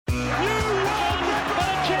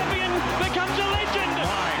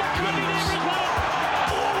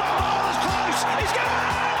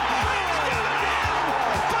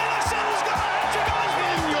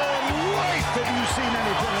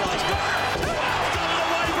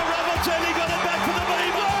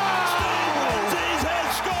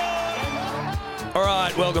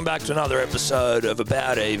welcome back to another episode of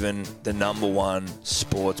About Even, the number one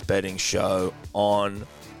sports betting show on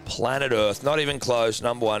planet Earth. Not even close,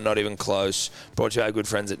 number one, not even close. Brought to you by our good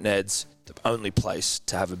friends at Ned's, the only place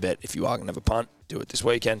to have a bet if you are going to have a punt. Do it this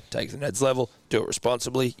weekend, take it to Ned's level, do it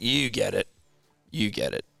responsibly. You get it. You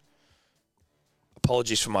get it.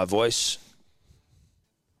 Apologies for my voice.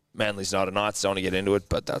 Manly's not a Knights, don't want to get into it,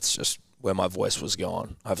 but that's just where my voice was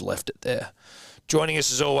going. I've left it there. Joining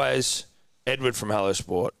us as always, Edward from Hello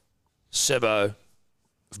Sport, Sebo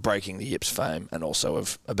of Breaking the Yips fame and also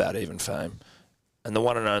of About Even fame, and the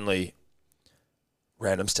one and only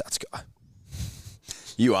Random Stats guy.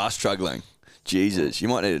 You are struggling. Jesus, you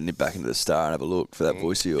might need to nip back into the Star and have a look for that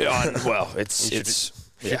voice of yours. Yeah, well, You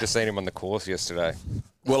should have seen him on the course yesterday.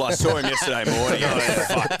 Well, I saw him yesterday morning.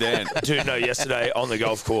 Fuck then. Dude, no, yesterday on the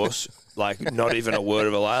golf course, like, not even a word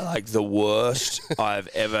of a lie, like, the worst I've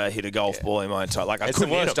ever hit a golf ball in my entire life. Like, It's the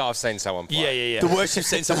worst I've seen someone play. Yeah. The worst you've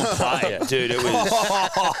seen someone play. Dude, it was...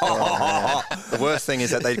 The worst thing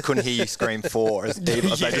is that they couldn't hear you scream four. They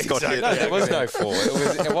just got hit. No, there was no four.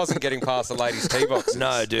 It wasn't getting past the ladies' tee boxes.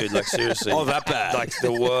 No, dude, like, seriously. Oh, that bad? Like,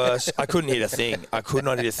 the worst. I couldn't hit a thing. I could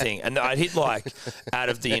not hit a thing. And I'd hit, like, out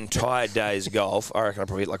of the entire day's golf, I reckon I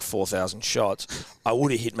probably hit, like, 4,000 shots. I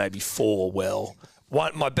would have hit maybe four well.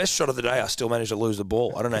 My best shot of the day, I still managed to lose the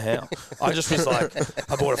ball. I don't know how. I just was like,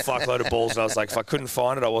 I bought a fuckload of balls, and I was like, if I couldn't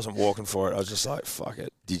find it, I wasn't walking for it. I was just like, fuck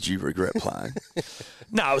it. Did you regret playing?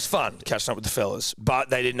 No, it was fun catching up with the fellas, but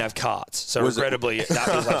they didn't have carts. So regrettably, that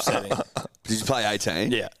was upsetting. Did you play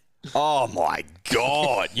 18? Yeah. Oh, my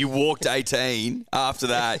God. You walked 18 after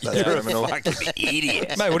that. You're a fucking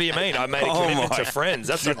idiot. Mate, what do you mean? I made a commitment to friends.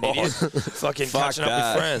 That's not an idiot. Fucking catching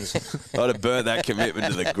up with friends. I'd have burnt that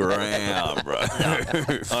commitment to the ground, bro.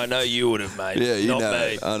 I know you would have, mate. Yeah, you not know,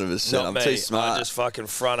 me. 100%. Not I'm me. too smart. I just fucking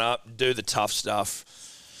front up, do the tough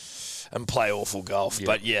stuff, and play awful golf. Yeah.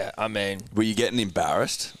 But yeah, I mean, were you getting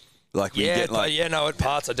embarrassed? Like, were you getting, like, at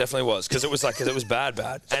parts I definitely was, because it was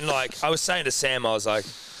bad. And like I was saying to Sam, I was like,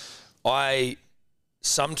 I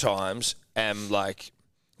sometimes am like,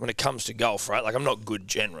 when it comes to golf, right? Like, I'm not good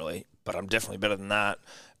generally, but I'm definitely better than that.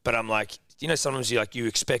 But I'm like, you know, sometimes you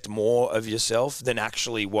expect more of yourself than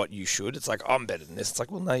actually what you should. It's like, I'm better than this. It's like,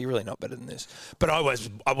 well, no, you're really not better than this. But I was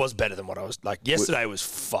better than what I was. Like, yesterday was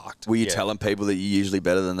fucked. Were you telling people that you're usually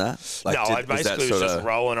better than that? Like, no, I basically was just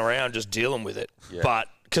rolling around, just dealing with it. Yeah. But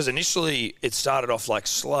because initially it started off like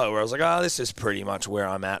slow, where I was like, oh, this is pretty much where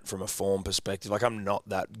I'm at from a form perspective. Like, I'm not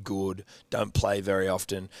that good, don't play very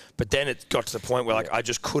often. But then it got to the point where like I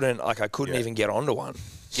just couldn't, even get onto one.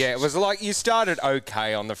 Yeah, it was like you started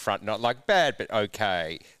okay on the front, not like bad, but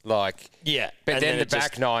okay. Like, yeah. But then the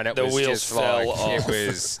back nine, it was just like, it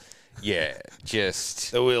was,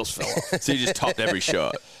 just. The wheels fell off. So you just topped every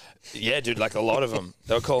shot. Yeah, dude, like a lot of them.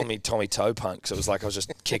 They were calling me Tommy Toe Punk, because it was like I was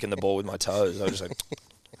just kicking the ball with my toes. I was just like,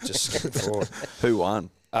 just skipping forward. Who won?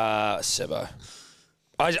 Sebo.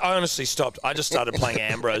 I honestly stopped. I just started playing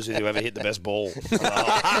Ambrose with whoever hit the best ball.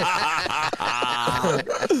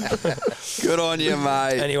 Good on you,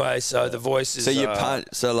 mate. Anyway, so the voice is... So you punt.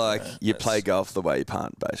 So, like, you play golf the way you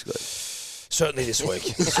punt, basically. Certainly this week.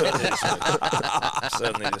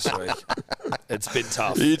 Certainly this week. It's been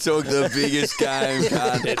tough. You took the biggest game,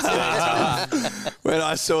 cunt. It's been tough. When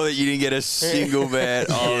I saw that you didn't get a single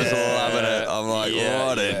bet, I was loving it. I'm like,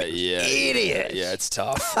 what an idiot. Yeah, it's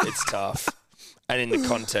tough. It's tough. And in the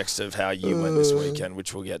context of how you went this weekend,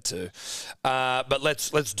 which we'll get to. But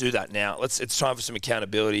let's do that now. It's time for some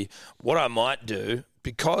accountability. What I might do,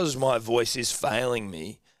 because my voice is failing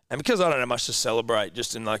me, and because I don't have much to celebrate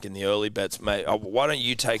just in the early bets, mate, why don't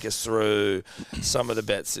you take us through some of the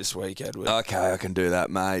bets this week, Edward? Okay, I can do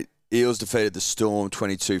that, mate. Eels defeated the Storm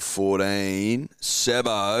 22-14.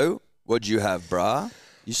 Sebo, what'd you have, brah?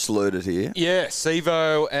 You slewed it here. Yeah,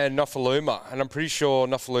 Sevo and Nofaluma. And I'm pretty sure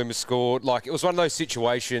Nofaluma scored. Like, it was one of those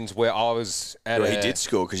situations where I was at he did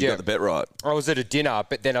score because you got the bet right. I was at a dinner,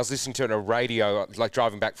 but then I was listening to it on a radio, like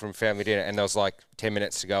driving back from family dinner, and there was like 10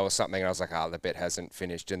 minutes to go or something, and I was like, the bet hasn't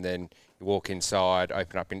finished. And then you walk inside,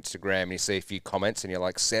 open up Instagram, and you see a few comments, and you're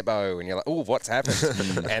like, Sebo, and you're like, oh, what's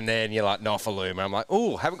happened? And then you're like, Nofaluma. I'm like,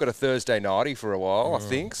 oh, haven't got a Thursday nighty for a while, I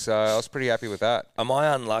think. So I was pretty happy with that. Am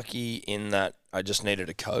I unlucky in that I just needed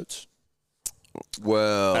a Coates?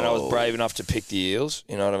 Well... And I was brave enough to pick the Eels,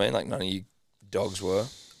 you know what I mean? Like, none of you dogs were.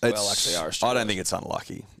 Actually, I don't think it's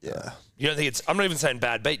unlucky. Yeah. You don't think it's... I'm not even saying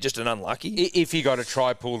bad beat, just an unlucky? If he got a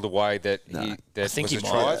try pulled away I think he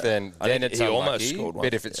might. Then it's unlucky. Almost scored one.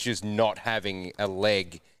 But if it's just not having a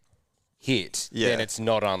leg hit, Yeah. then it's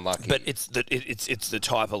not unlucky. But it's the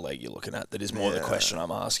type of leg you're looking at that is more the question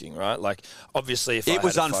I'm asking, right? Like, obviously, if I It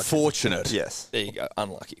was had a fucking- unfortunate. Yes. There you go.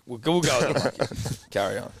 Unlucky. We'll go with unlucky.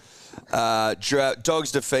 Carry on.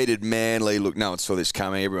 Dogs defeated Manly. Look, no one saw this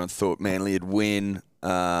coming. Everyone thought Manly would win.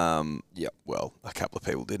 Well, a couple of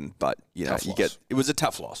people didn't, but Tough loss. it was a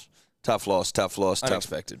tough loss. Tough loss.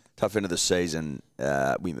 Unexpected. Tough end of the season.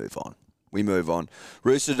 We move on.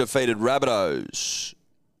 Roosters defeated Rabbitohs.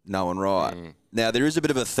 No one right. Now, there is a bit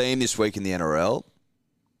of a theme this week in the NRL,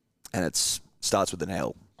 and it starts with an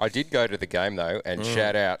L. I did go to the game, though, and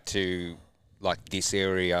shout out to, like, this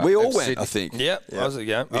area. We all of went, Sydney. I think. Yep. I was at the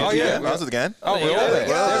game. Oh, yeah. I was at the game. Oh, we all There went.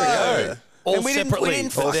 we There we go. All And we didn't separately.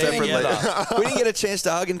 fuck There separately. together. We didn't get a chance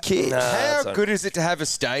to hug and kiss. How so- good is it to have a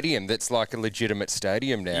stadium that's like a legitimate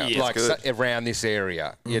stadium now? Yeah, like good. around this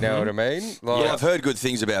area. You know what I mean? Like, Well, I've heard good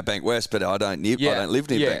things about Bank West, but I don't live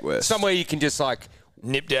near Bank West. Somewhere you can just like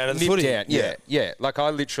Nip down to the nip footy. down. Yeah. Like I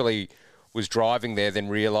literally was driving there, then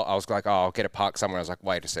realised I was like, oh, I'll get a park somewhere. I was like,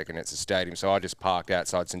 wait a second, it's a stadium. So I just parked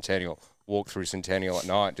outside Centennial, walked through Centennial at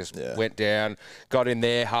night, just went down, got in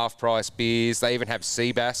there, half price beers. They even have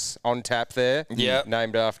sea bass on tap there. Yeah.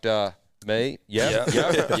 Named after me. Yeah.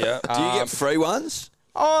 Yeah. Do you get free ones?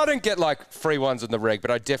 Oh, I don't get like free ones on the reg, but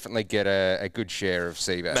I definitely get a good share of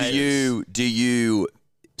sea bass. Do you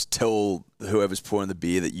tell whoever's pouring the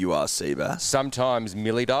beer that you are Seabass? Sometimes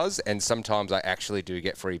Millie does, and sometimes I actually do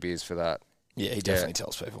get free beers for that. Yeah, he definitely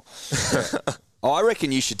tells people. I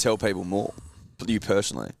reckon you should tell people more. You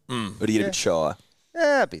personally. Or do you get a bit shy?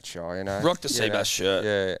 Yeah, a bit shy, you know. Rock the You know. Seabass shirt.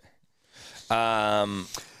 Yeah.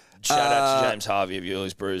 Shout out to James Harvey of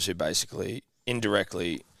Yule's Brews, who basically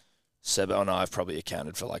indirectly, Sebo and I have probably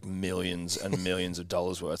accounted for like millions and millions of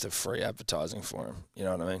dollars worth of free advertising for him. You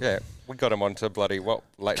know what I mean? Yeah, we got him onto bloody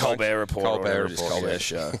late Colbert night? Report, or whatever it is, Report, Colbert yeah.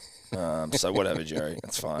 Show. So whatever, Jerry,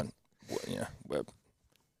 that's fine.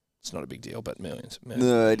 It's not a big deal, but millions.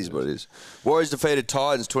 No, it is what it is. Warriors defeated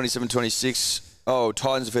Titans 27-26. Oh,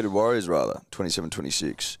 Titans defeated Warriors, rather,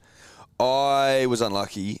 27-26. I was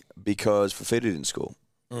unlucky because Fafita didn't score.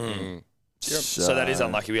 So that is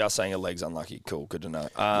unlucky. We are saying a leg's unlucky. Cool, good to know.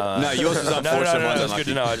 No, yours was unfortunate. No, mine's that's unlucky. good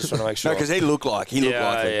to know. I just want to make sure. No, because he looked like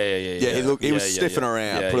it. He was sniffing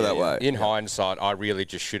around. Put it that way. In hindsight, I really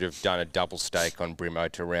just should have done a double stake on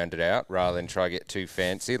Brimo to round it out rather than try to get too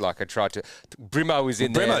fancy. Like I tried to. Brimo was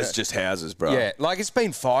in there. Brimo's just houses, bro. Yeah, like it's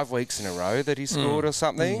been 5 weeks in a row that he scored or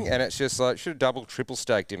something, and it's just like should have double, triple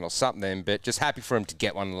staked him or something. But just happy for him to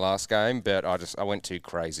get one in the last game. But I went too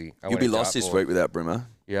crazy. You'll be lost this week without Brimo.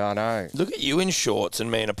 Yeah, I know. Look at you in shorts and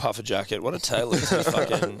me in a puffer jacket. What a tale of two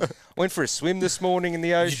fucking. Went for a swim this morning in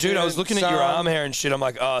the ocean. Dude, I was looking at your sun. arm hair and shit. I'm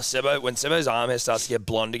like, oh, Sebo. When Sebo's arm hair starts to get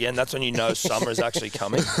blonde again, that's when you know summer is actually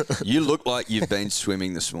coming. You look like you've been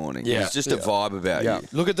swimming this morning. Yeah. There's just a vibe about you.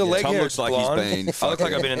 Look at the leg Tom hair. looks it's like blonde. he's been I look like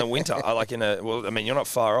fucking- I've been in the winter. I like in a. Well, I mean, you're not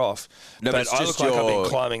far off. No, but but it's I just look like I've your- been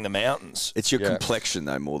climbing the mountains. It's your Yeah. complexion,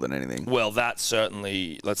 though, more than anything. Well, that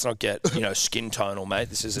certainly. Let's not get skin tonal, mate.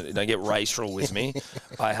 This isn't. Don't get racial with me.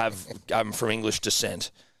 I'm from English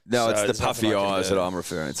descent. No, So it's the there's nothing puffy I can eyes do. that I'm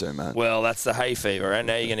referring to, man. Well, that's the hay fever, and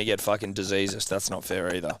now you're going to get fucking diseases. That's not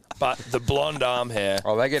fair either. But the blonde arm hair.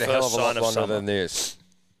 Oh, they get a hell of first a lot sign of longer summer. than this.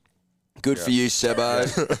 Good for you,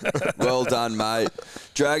 Sebo. Well done, mate.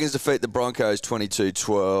 Dragons defeat the Broncos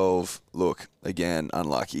 22-12. Look, again,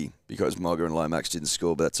 unlucky because Mogger and Lomax didn't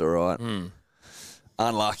score, but that's all right.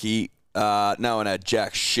 Unlucky. No one had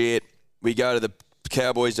jack shit. We go to the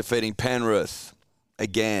Cowboys defeating Penrith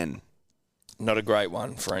again. Not a great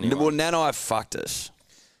one for anyone. Well, Nanai fucked us.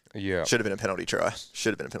 Yeah. Should have been a penalty try.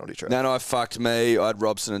 Nanai fucked me. I had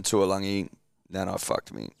Robson and Tuolangi. Nanai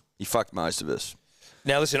fucked me. He fucked most of us.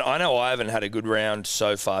 Now, listen, I know I haven't had a good round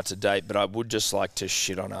so far to date, but I would just like to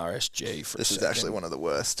shit on RSG for This a is second. actually one of the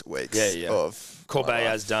worst weeks Yeah. of Corbet my life.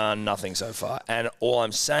 has done nothing so far. And all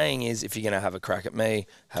I'm saying is if you're going to have a crack at me,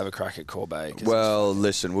 have a crack at Corbet. 'cause Well,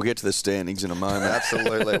 listen, we'll get to the standings in a moment.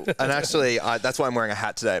 Absolutely. And actually, that's why I'm wearing a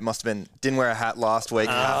hat today. It must have been, didn't wear a hat last week.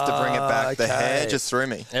 Have to bring it back. The okay. hair just threw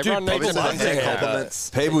me. Everyone Dude, needs people a love hair their hair. Compliments.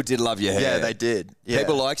 People did love your hair. Yeah, they did. Yeah.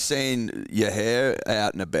 People like seeing your hair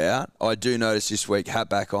out and about. I do notice this week, hat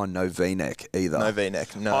back on, no V-neck either. No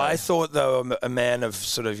V-neck. No. I thought, though, a man of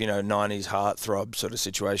sort of, 90s heartthrob sort of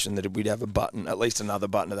situation that we'd have a button, at least another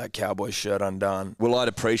button of that Cowboys shirt undone. Well, I'd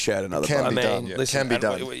appreciate another Can button. be I mean, done. listen, Can be and,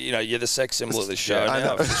 done. You're the sex symbol of the show I now.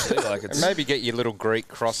 know. Obviously. Like it's, And maybe get your little Greek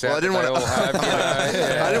cross out. Well, I didn't that want they all have,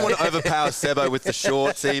 I didn't want to overpower Sebo with the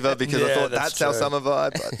shorts either because I Yeah, thought that's that's our true. summer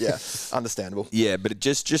vibe. But yeah, understandable. Yeah, but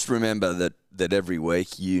just remember that that every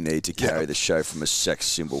week you need to carry the show from a sex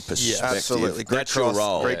symbol perspective. Absolutely. Great That's your cross.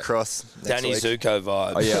 role. Great cross. Danny next week. Zuko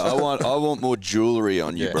vibe. Oh, yeah, I want more jewellery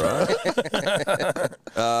on you, bro.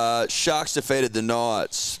 Sharks defeated the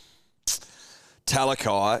Knights.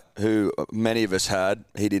 Talakai, who many of us had,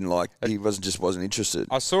 he didn't like. He wasn't interested.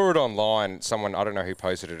 I saw it online. Someone, I don't know who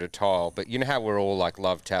posted it, a tile, but you know how we're all like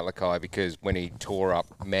love Talakai because when he tore up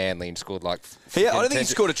Manly and scored like. I don't think he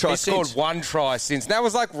scored a try He since. scored one try since. And that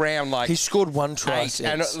was like round like. He scored one try 8,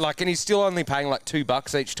 since. and he's still only paying like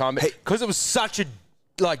 $2 each time because it was such a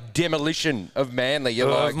like demolition of Manly. You're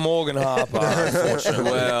like Morgan Harper,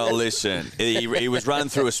 unfortunately. Well, listen, he was running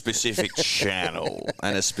through a specific channel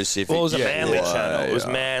and a specific. Well, it was a Manly way. channel. It was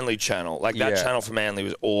Manly channel. Like, that Yeah. channel for Manly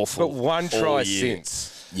was awful. but one all try year.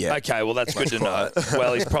 since. Yeah. Okay, well, that's good to know.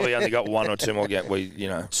 Well, he's probably only got one or two more games.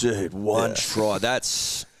 Dude, one try.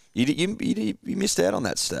 That's you missed out on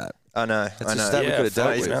that stat. I know. It's I a know. stat we could have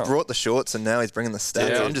dealt He's with. brought the shorts and now he's bringing the stats.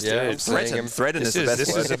 Yeah, I'm just yeah, threading is the best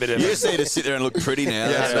This word. is a bit of You just need to sit there and look pretty now.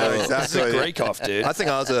 Yeah, That's no, all. exactly. This is a Greek off, dude. I think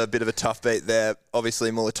I was a bit of a tough beat there. Obviously,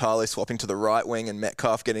 Mulatalo swapping to the right wing and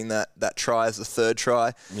Metcalf getting that try as the third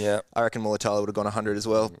try. Yeah. I reckon Mulatalo would have gone 100 as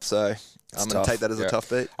well. So I'm going tough. to take that as a tough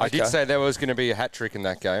beat. I did Okay. say there was going to be a hat trick in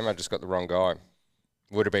that game. I just got the wrong guy.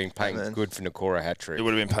 Would have been paying man. good for Nakora hat trick. It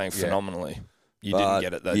would have been paying phenomenally. You But didn't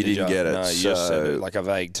get it, though, you did didn't get it, No, you just said so- it like a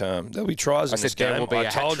vague term. There'll be tries I in this said there game. will be I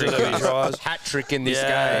a told hat you trick. there'll be tries. Hat trick in this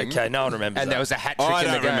Yeah, game. okay, no one remembers And that. there was a hat trick I in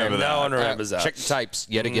the don't game. remember that. No one remembers that. Check the tapes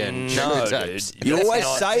yet again. Check No, the tapes. dude. You That's always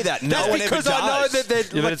not- say that. No That's one ever because I know does. that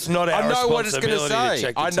they're. Yeah, but it's not our I know what it's going to responsibility to say.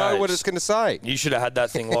 check the I know what tapes. it's going to say. You should have had that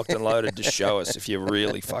thing locked and loaded to show us if you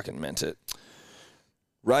really fucking meant it.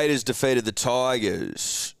 Raiders defeated the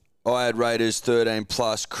Tigers. I had Raiders 13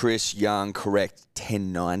 plus. Chris Young correct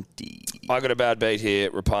 1090. I got a bad beat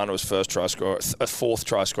here. Rapana was first try scorer, a fourth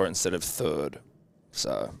try scorer instead of third.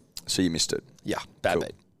 So, So you missed it. yeah, bad Cool.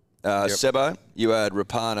 beat. Sebo, you had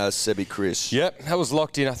Rapana, Sebi, Chris. Yep, that was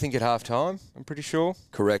locked in, I think, at half time. I'm pretty sure.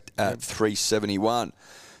 Correct at 371.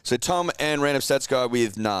 So Tom and Random Stats Guy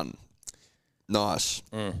with none. Nice.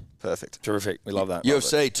 Perfect. Terrific. We love that.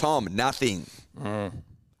 UFC, Tom, nothing.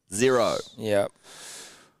 0. Yep.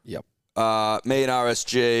 Me and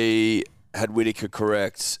RSG had Whittaker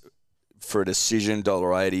correct for a decision,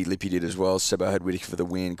 $1.80. Lippy did as well. Sebo had Whittaker for the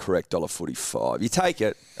win, correct, $1.45. You take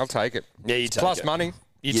it. I'll take it. Yeah, you It's take plus it. money.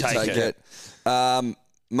 You take it.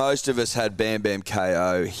 Most of us had Bam Bam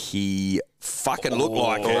KO. He fucking looked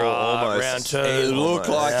like it. Almost. Round two. He looked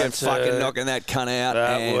like Round it, fucking two. knocking that cunt out.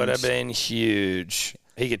 That and would have been huge.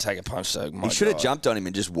 He could take a punch, though. He should have jumped on him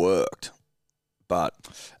and just worked. But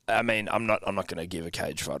I mean, I'm not going to give a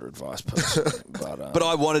cage fighter advice, personally,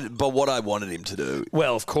 but what I wanted him to do.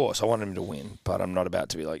 well, of course, I wanted him to win, but I'm not about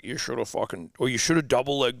to be like, you should have you should have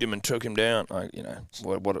double legged him and took him down. Like,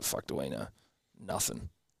 what the fuck do we know? Nothing.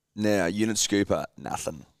 Now, Unit Scooper,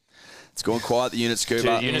 nothing. It's gone quiet, the Unit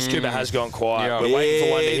Scooper. Dude, Eunice Cooper has gone quiet. Yeah. We're waiting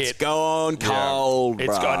for one to It's hit. gone cold,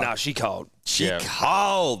 It's bruh. gone. No, she cold. She Yeah.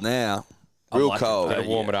 cold now. I'm Real liking- cold. Gotta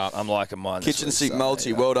warm it up. I'm liking mine. this Kitchen week, sink so, multi.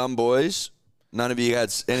 yeah. Well done, boys. None of you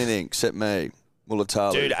had anything except me.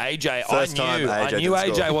 Mulatalo. Dude, AJ, First time I AJ knew didn't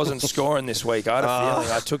AJ score. wasn't scoring this week. I had a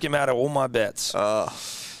feeling. I took him out of all my bets. Oh,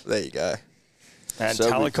 there you go. And So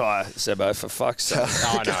we- Talakai, Sebo, for fuck's sake.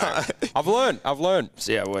 I know. I've learned.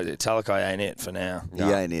 So, yeah, well, Talakai ain't it for now. He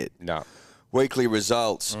ain't it. No. Weekly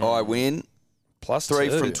results. I win. Plus 3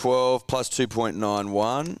 two. from 12 plus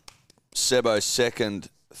 2.91. Sebo second,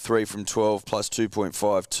 3 from 12 plus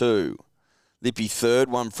 2.52. Lippy third,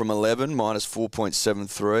 1 from 11 minus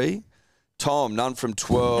 4.73. Tom, none from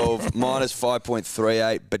 12 minus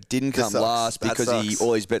 5.38, but didn't come sucks. last That because sucks.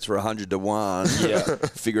 all his bets were 100 to 1. Yeah.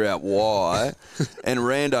 Figure out why. And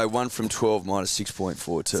Rando, 1 from 12 minus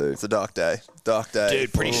 6.42. It's a dark day. Dark day.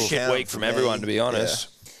 Dude, pretty Full shit count week for from me. everyone, to be honest.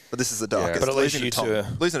 Yeah. But this is the darkest. But at least Losing you to Tom. two are-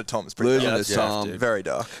 Losing to Tom is pretty Losing dark. to Tom. dude. Very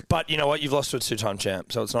dark. But you know what? You've lost to a two-time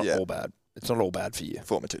champ, so it's not Yeah. all bad. It's not all bad for you.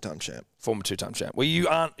 Former two-time champ. Former two-time champ. Well, you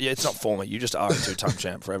aren't. Yeah, it's not former. You just are a two-time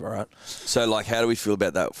champ forever, right? So, like, how do we feel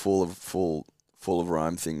about that full of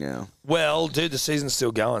Rome thing now? Well, dude, the season's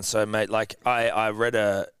still going. So, mate, like, I read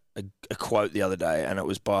a quote the other day, and it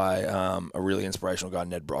was by a really inspirational guy,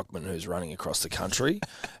 Ned Brockman, who's running across the country.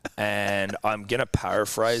 And I'm going to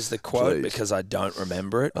paraphrase the quote Please. because I don't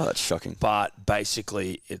remember it. Oh, that's shocking. But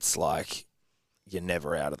basically, it's like you're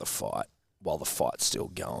never out of the fight while the fight's still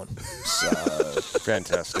going. So,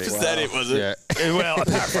 Fantastic. Is that it, was it? Yeah. well, I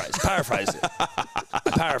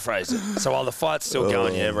paraphrased it. So while the fight's still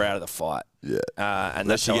going, you're never out of the fight. Yeah. And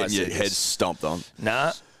Unless that's you're how I getting see your head this. stomped on.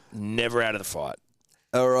 Nah, never out of the fight.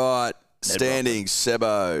 All right. Standings,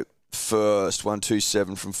 Sebo, first,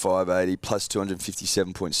 127 from 580, plus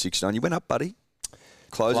 257.69. You went up, buddy.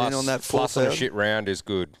 Closing in on that plus on a 4,000. shit round is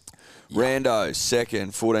good. Rando,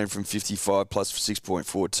 second, 14 from 55, plus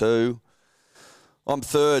 6.42. I'm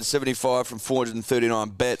third, 75 from 439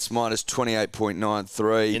 bets, minus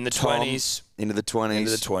 28.93. In the 20s. Into the 20s.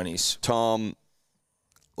 Into the 20s. Tom,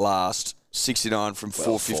 last, 69 from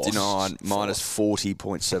 459, minus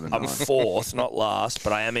 40.79. I'm fourth, not last,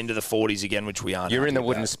 but I am into the 40s again, which we aren't. You're in the happy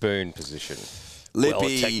wooden about. spoon position. Well,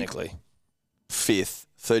 Lippy, technically. fifth,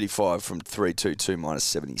 35 from 322,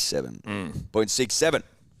 minus 77.67.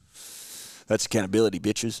 That's accountability,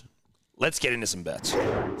 bitches. Let's get into some bets.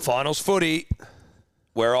 Finals footy.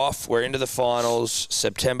 We're off. We're into the finals.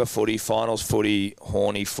 September footy, finals footy,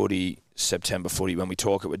 horny footy, September footy. When we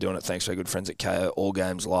talk it, we're doing it thanks to our good friends at KO. All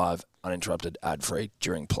games live, uninterrupted, ad-free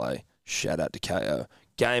during play. Shout out to KO.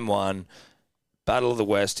 Game 1, Battle of the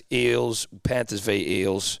West, Eels, Panthers v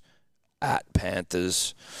Eels, at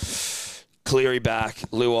Panthers. Cleary back,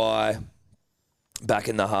 Luai back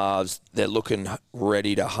in the halves. They're looking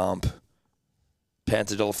ready to hump.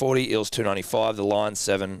 Panthers $1.40, Eels $2.95. The line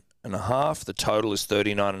 7.5. The total is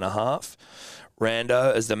 39.5.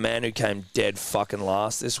 Rando, as the man who came dead fucking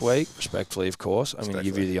last this week, respectfully, of course, I'm going to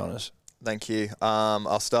give you the honours. Thank you.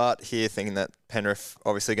 I'll start here thinking that Penrith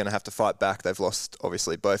obviously going to have to fight back. They've lost,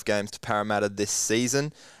 obviously, both games to Parramatta this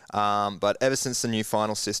season. But ever since the new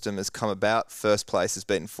final system has come about, first place has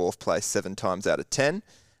beaten fourth place 7 times out of 10.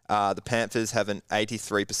 The Panthers have an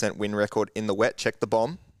 83% win record in the wet. Check the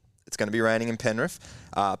bomb. It's going to be raining in Penrith.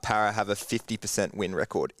 Para have a 50% win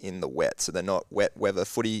record in the wet, so they're not wet weather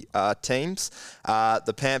footy teams.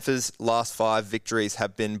 The Panthers' last 5 victories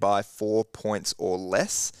have been by 4 points or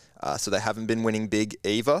less, so they haven't been winning big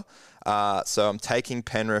either. So I'm taking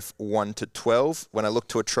Penrith 1-12. When I look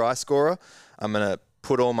to a try scorer, I'm going to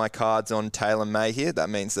put all my cards on Taylor May here. That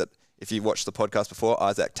means that if you've watched the podcast before,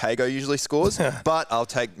 Isaac Tago usually scores. But I'll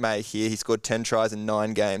take May here. He scored 10 tries in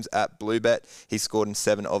 9 games at Bluebet. He scored in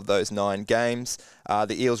 7 of those 9 games.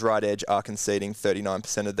 The Eels' right edge are conceding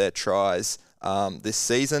 39% of their tries this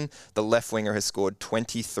season. The left winger has scored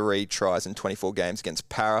 23 tries in 24 games against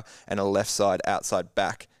Para, and a left side outside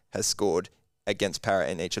back has scored against Para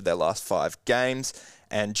in each of their last 5 games.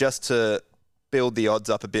 And just to build the odds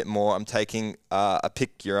up a bit more, I'm taking a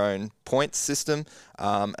pick your own points system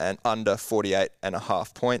and under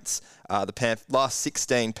 48.5 points. The last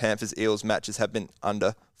 16 Panthers Eels matches have been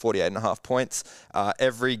under 48.5 points.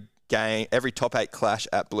 Every top 8 clash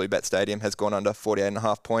at Bluebet Stadium has gone under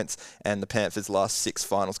 48.5 points, and the Panthers' last 6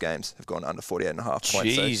 finals games have gone under 48.5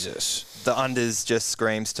 points. Jesus. So the unders just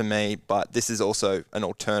screams to me, but this is also an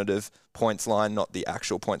alternative points line, not the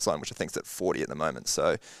actual points line, which I think is at 40 at the moment.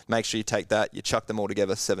 So make sure you take that. You chuck them all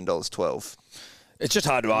together, $7.12. It's just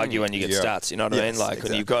hard to argue when you get stats, you know what I mean? Like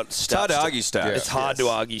when you've got stats. It's hard to argue stats. It's hard to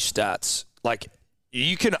argue stats. Like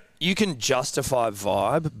you can justify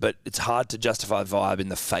vibe, but it's hard to justify vibe in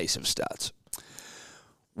the face of stats.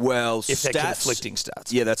 Well, If they're conflicting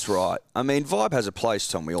stats. Yeah, that's right. I mean, vibe has a place,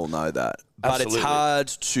 Tom. We all know that. But Absolutely. it's hard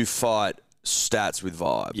to fight stats with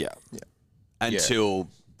vibe. Yeah. Until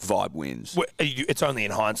vibe wins. Well, it's only in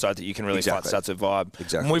hindsight that you can really Exactly. fight stats with vibe.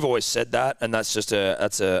 Exactly. And we've always said that, and that's just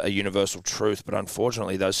a universal truth. But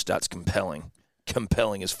unfortunately, those stats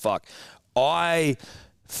compelling as fuck. I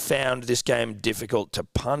found this game difficult to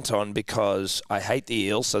punt on because I hate the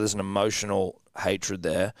Eels, so there's an emotional hatred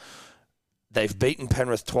there. They've beaten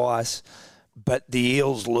Penrith twice, but the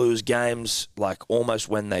Eels lose games like almost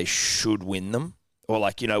when they should win them, or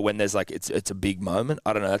like when there's like it's a big moment.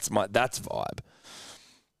 I don't know. That's vibe.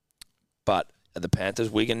 But the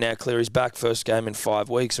Panthers, Wigan now Cleary's back, first game in 5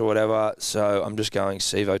 weeks or whatever. So I'm just going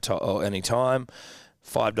Sivo anytime,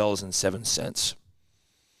 $5.07.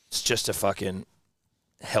 It's just to fucking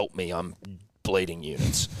help me. I'm bleeding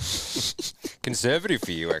units. Conservative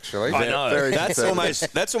for you, actually. I know. That's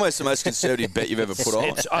almost the most conservative bet you've ever put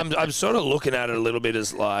on. I'm sort of looking at it a little bit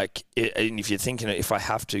as like, and if you're thinking if I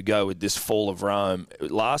have to go with this fall of Rome,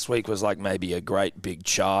 last week was like maybe a great big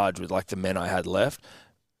charge with like the men I had left.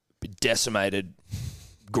 Decimated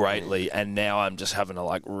greatly, and now I'm just having to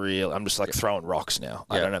I'm just like throwing rocks now.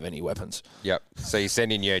 I don't have any weapons. Yep. So you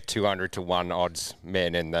send in your 200 to 1 odds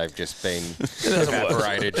men, and they've just been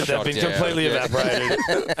evaporated. They've been completely evaporated,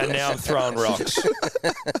 and now I'm throwing rocks.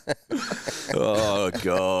 Oh,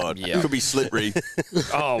 God. Yeah. Could be slippery.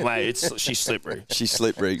 Oh, mate, she's slippery. She's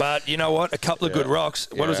slippery. But you know what? A couple of good rocks.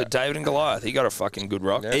 What was it? David and Goliath. He got a fucking good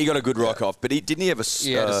rock. He got a good rock off, but didn't he have a...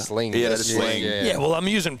 He had a sling. He had a sling. Yeah, well, I'm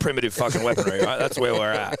using primitive fucking weaponry, right? That's where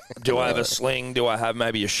we're at. Do I have a sling? Do I have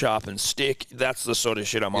maybe a sharpened stick? That's the sort of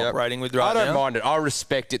shit I'm operating with right now. I don't mind it. I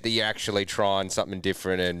respect it that you're actually trying something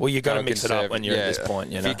different. And Well, you got to go mix it up when you're at this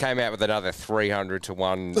point, you If know. you came out with another 300 to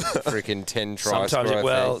 1 freaking 10 tries.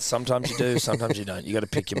 Sometimes you do, sometimes you don't. You got to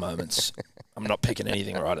pick your moments. I'm not picking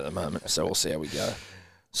anything right at the moment, so we'll see how we go.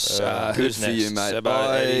 Good Who's for next? you, mate.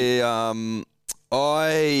 Sebo, Eddie?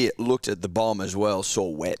 I looked at the Bomb as well, saw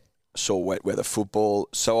wet weather football,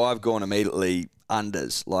 so I've gone immediately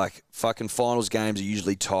unders. Like, fucking finals games are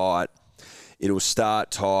usually tight. It'll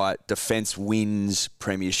start tight. Defence wins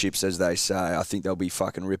premierships, as they say. I think they'll be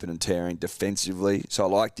fucking ripping and tearing defensively. So I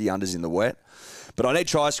like the unders in the wet. But I need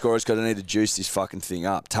try scorers because I need to juice this fucking thing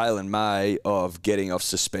up. Taylor May of getting off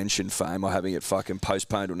suspension fame or having it fucking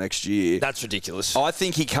postponed till next year. That's ridiculous. I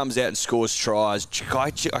think he comes out and scores tries.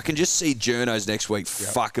 I can just see Journos next week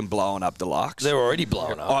fucking blowing up Deluxe. They're already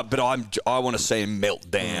blowing up. But I want to see him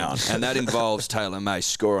melt down. And that involves Taylor May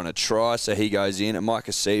scoring a try, so he goes in, and Mike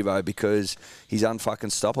Acevo because he's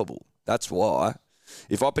unfucking stoppable. That's why.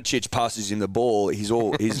 If Opicic passes him the ball, he's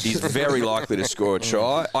very likely to score a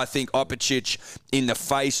try. I think Opicic, in the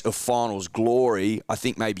face of finals glory, I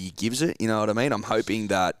think maybe he gives it. You know what I mean? I'm hoping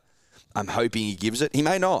he gives it. He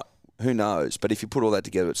may not. Who knows? But if you put all that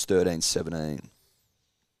together, it's 13-17.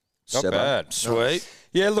 Not bad. Sweet.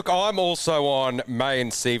 Yeah, look, I'm also on May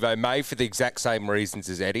and Sevo. May for the exact same reasons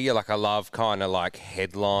as Eddie. Like, I love kind of like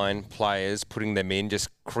headline players, putting them in, just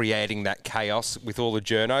creating that chaos with all the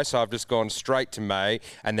journos. So I've just gone straight to May.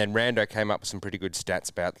 And then Rando came up with some pretty good stats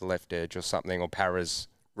about the left edge or something, or Para's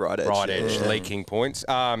right edge leaking points.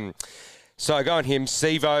 So I go on him.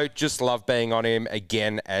 Sevo, just love being on him.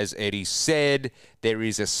 Again, as Eddie said, there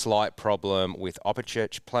is a slight problem with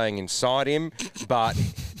Opicic playing inside him, but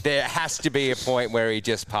there has to be a point where he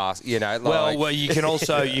just passes, you know. Like, Well, you can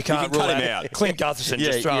also, you can't rule out Clint Gutherson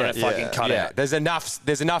just throwing a fucking cutout. There's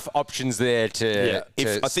enough options there to.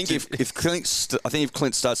 I think if Clint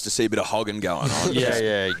starts to see a bit of hogging going on.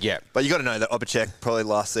 Yeah. But you got to know that Opicic probably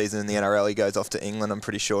last season in the NRL, he goes off to England, I'm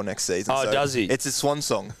pretty sure, next season. Oh, so does he? It's his swan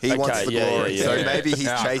song. He wants the glory. yeah. So maybe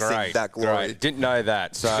he's chasing great, that glory. Great. Didn't know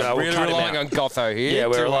that. So we'll really cut him relying out. on Gotho here. Yeah,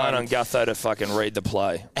 we're relying on Gutho to fucking read the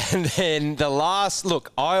play. And then the last,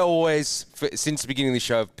 look, I always, since the beginning of the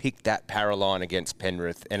show, have picked that para line against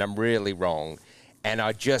Penrith, and I'm really wrong. And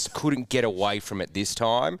I just couldn't get away from it this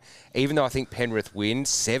time. Even though I think Penrith wins,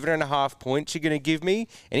 7.5 points you're going to give me.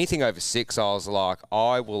 Anything over 6, I was like,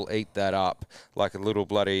 I will eat that up like a little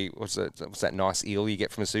bloody, what's that nice eel you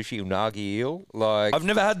get from a sushi? Unagi eel? Like, I've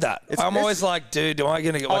never had that. I'm always like, dude, am I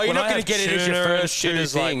going to get... Like, you're not going to get it as your first two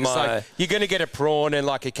is things. like you're going to get a prawn and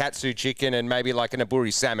like a katsu chicken and maybe like an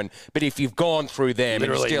aburi salmon. But if you've gone through them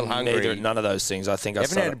and you're still hungry... none of those things. I think I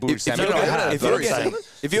haven't had aburi salmon.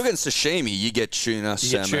 If you're getting sashimi, you get tuna,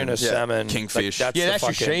 salmon, salmon, kingfish. Like, that's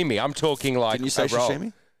sashimi. I'm talking like Didn't you say a roll.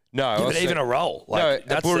 sashimi? No. Yeah, but even a roll. Like,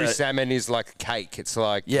 no, aburi salmon is like a cake. It's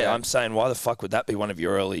like... Yeah, I'm saying, why the fuck would that be one of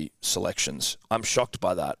your early selections? I'm shocked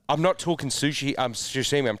by that. I'm not talking sushi.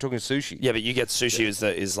 Sashimi. I'm talking sushi. Yeah, but you get sushi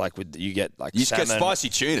is like with you get like You salmon. get spicy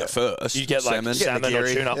tuna first. You get like salmon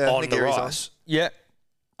or tuna on the rice. Yeah.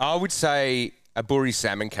 I would say aburi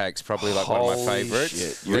salmon cake's probably like one of my favourites.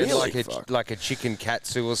 shit. Really? Really? Like a chicken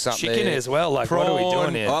katsu or something. Chicken as well. Like, what are we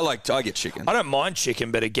doing here? I get chicken. I don't mind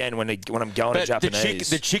chicken, but again, when I'm going to But Japanese,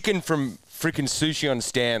 the chicken from freaking Sushi on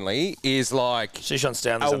Stanley is like Sushi on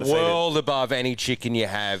Stanley's a undefeated. world above any chicken you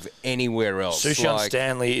have anywhere else. Sushi on Like,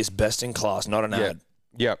 Stanley is best in class, not an ad.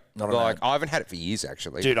 Yep. Not an like ad. I haven't had it for years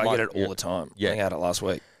actually. Dude, I Like, get it all the time. Yeah. I had it last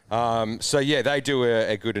week. So yeah, they do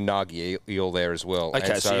a good unagi eel there as well.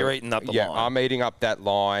 Okay, And so you're eating up the yeah, line. I'm eating up that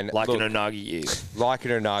line Like Look, an unagi eel. like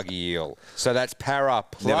an unagi eel. So that's para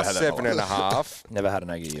Never plus had that 7.5. Never had an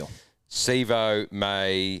unagi eel. Sevo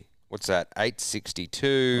May. What's that?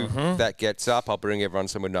 862. That gets up. I'll bring everyone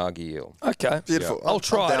some unagi eel. Okay. Beautiful. I'll I'm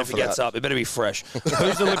try it down if it for gets that. up. It better be fresh.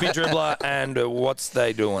 Who's the lippy dribbler and what's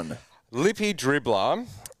they doing? Lippy dribbler.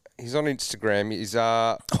 He's on Instagram. He's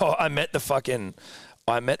Oh, I met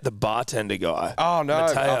the bartender guy. Oh no!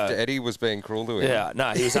 Mateo. After Eddie was being cruel to him. Yeah, no,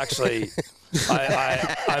 he was actually.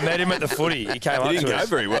 I met him at the footy. He came up Didn't to go us.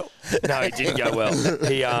 very well. No, he didn't go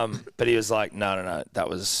well. But he was like, no. That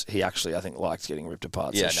was he actually. I think liked getting ripped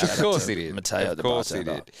apart. So Yeah, shout of out course to he did. Mateo, Of the course he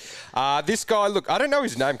bartender. did. This guy, look, I don't know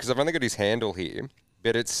his name because I've only got his handle here,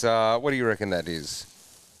 but it's what do you reckon that is?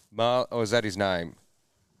 Or is that his name?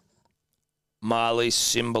 Marley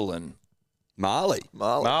Cimberlin. Marley.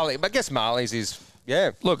 Marley. But I guess Marley's is,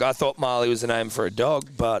 yeah. Look, I thought Marley was the name for a dog,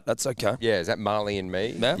 but that's okay. Yeah, is that Marley and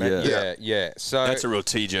Me? Yeah. Yeah. So That's a real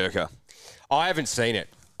tearjerker. I haven't seen it.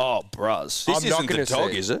 Oh, bruz. This I'm not isn't the gonna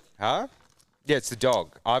dog, see is it? Huh? Yeah, it's the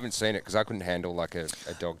dog. I haven't seen it because I couldn't handle like a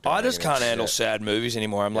dog. I just dying. can't handle sad movies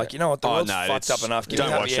anymore. I'm like, you know what? The world's fucked up enough. Give me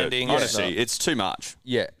Don't happy watch it. endings. Honestly, it's too much.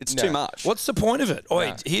 Yeah, It's no. too much. What's the point of it? Oh,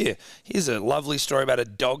 wait, here's a lovely story about a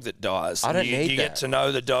dog that dies. I don't you, need You that. get to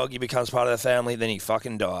know the dog. He becomes part of the family. Then he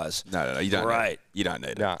fucking dies. No, you don't. Right. Need it. You don't need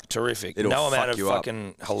it. Nah. Terrific. It'll No fuck amount of you up.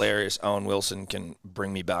 fucking hilarious Owen Wilson can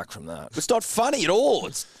bring me back from that. It's not funny at all.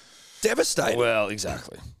 It's devastating. Well,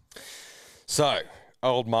 exactly. So,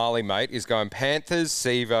 old Marley, mate, is going Panthers,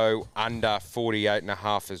 Sevo, under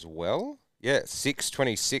 48.5 as well. Yeah,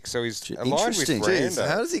 6.26, so he's aligned with interesting. Jeez, Brando.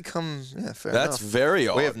 how does he come? Yeah, fair That's enough. very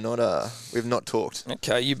odd. We have not talked.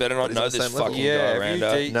 Okay, you better not But know he's on the this same level. fucking Yeah, guy, have you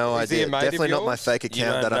Rando. de- No Is he a idea. mate of Definitely not my yours? fake You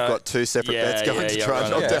account don't that I've know. got two separate bets going to try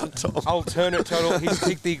and right. knock Yeah. down Tom. Alternate total. He's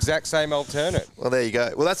picked the exact same alternate. Well, there you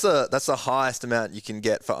go. Well, that's the highest amount you can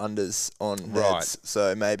get for unders on Right. Neds.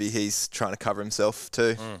 So maybe he's trying to cover himself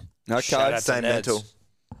too. Okay. Shout out to Same Neds. mental.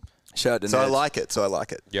 Shout out to So I Neds.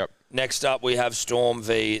 like it. Yep. Next up, we have Storm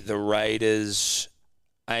v. the Raiders.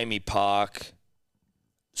 Amy Park.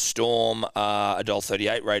 Storm,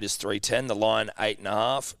 $1.38. Raiders, $3.10. The line,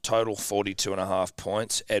 8.5. Total, 42.5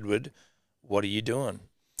 points. Edward, what are you doing?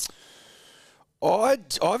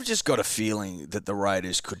 I've just got a feeling that the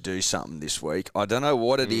Raiders could do something this week. I don't know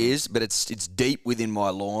what it is, but it's deep within my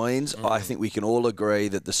loins. I think we can all agree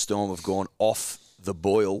that the Storm have gone off the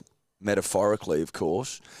boil, metaphorically, of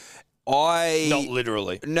course. Not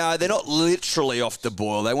literally. No, they're not literally off the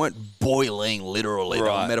boil. They weren't boiling literally. They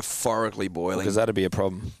Right. were metaphorically boiling. Because that'd be a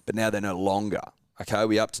problem. But now they're no longer. Okay, are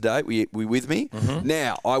we up to date? We with me?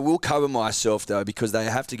 Now, I will cover myself, though, because they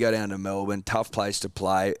have to go down to Melbourne. Tough place to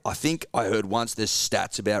play. I think I heard once there's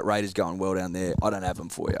stats about Raiders going well down there. I don't have them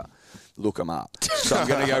for you. Look them up. So I'm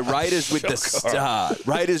going to go Raiders with the start.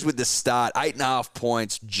 Raiders with the start. 8.5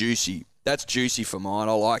 points. Juicy. That's juicy for mine.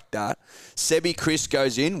 I like that. Sebi Chris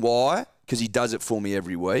goes in. Why? Because he does it for me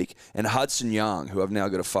every week. And Hudson Young, who I've now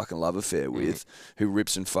got a fucking love affair with, who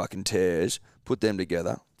rips and fucking tears, put them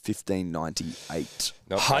together. 15.98.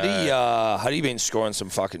 Huddy been scoring some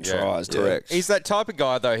fucking tries, dude. Correct. He's that type of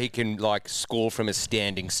guy, though, he can, like, score from a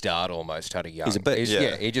standing start almost, Huddy Young. He's a beast.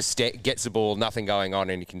 Yeah, he just gets the ball, nothing going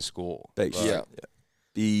on, and he can score. Beast. Yeah.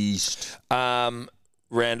 Beast.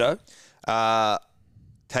 Rando.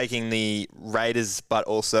 Taking the Raiders, but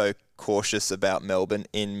also cautious about Melbourne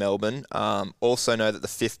in Melbourne. Also know that the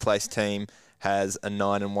fifth place team has a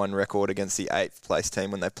 9-1 record against the 8th place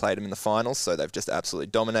team when they played them in the finals, so they've just absolutely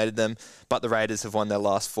dominated them. But the Raiders have won their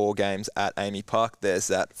last 4 games at Amy Park. There's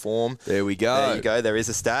that form. There we go. There you go. There is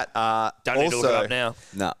a stat. Don't need to look it up now.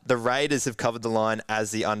 No. The Raiders have covered the line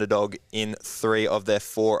as the underdog in 3 of their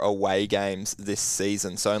 4 away games this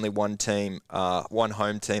season. So only one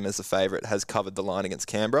home team as the favourite has covered the line against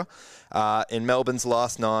Canberra. In Melbourne's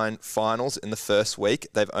last 9 finals in the first week,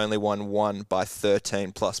 they've only won 1 by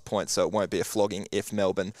 13 plus points. So it won't be a flogging if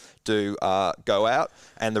Melbourne do go out.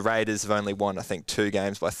 And the Raiders have only won, I think, 2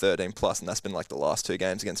 games by 13 plus, and that's been like the last 2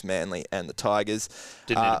 games against Manly and the Tigers.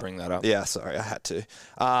 Didn't need to bring that up. Yeah, sorry, I had to.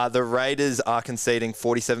 The Raiders are conceding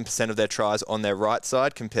 47% of their tries on their right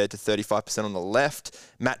side compared to 35% on the left.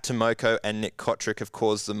 Matt Tomoko and Nick Kotrick have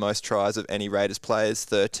caused the most tries of any Raiders players,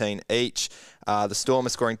 13 each. The Storm are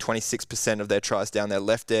scoring 26% of their tries down their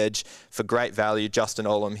left edge. For great value, Justin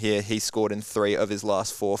Olam here, he scored in 3 of his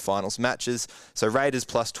last 4 finals matches. So Raiders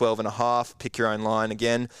plus 12.5. Pick your own line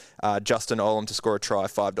again. Justin Olam to score a try,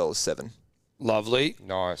 $5.07. Lovely.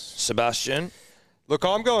 Nice. Sebastian. Look,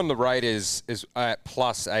 I'm going the Raiders at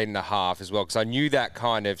plus 8.5 as well because I knew that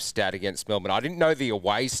kind of stat against Melbourne. I didn't know the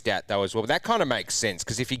away stat though as well, but that kind of makes sense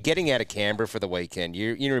because if you're getting out of Canberra for the weekend,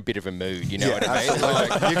 you're in a bit of a mood. You know what I mean?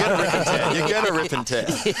 Like, You're going to rip and tear.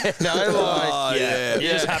 You're going to rip and tear.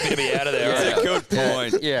 You're just happy to be out of there. It's aren't a good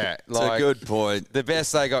point. yeah, It's a good point. The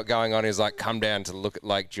best they got going on is like come down to look at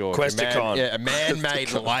Lake George. Questacon. A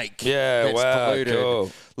man-made lake. Yeah, that's wow, polluted.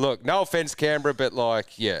 cool. Look, no offense, Canberra, but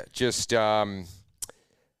like, yeah, just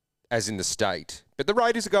as in the state. But the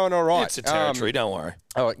Raiders are going all right. It's a territory, don't worry.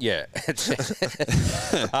 Oh yeah,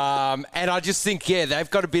 and I just think they've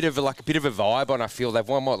got a bit of a vibe on. I feel they've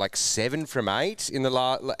won like 7 from 8 in the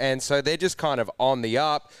last, and so they're just kind of on the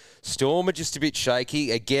up. Storm are just a bit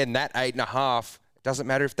shaky. Again, that 8.5 doesn't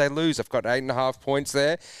matter if they lose. I've got 8.5 points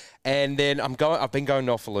there, and then I've been going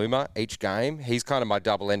Norfoluma each game. He's kind of my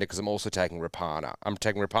double ender because I'm also taking Rapana. I'm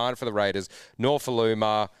taking Rapana for the Raiders.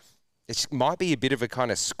 Norfoluma. it might be a bit of a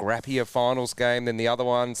kind of scrappier finals game than the other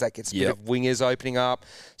ones. That gets a bit of wingers opening up.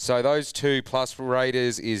 So those two plus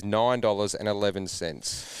Raiders is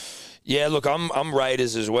 $9.11. Yeah, look, I'm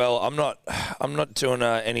Raiders as well. I'm not doing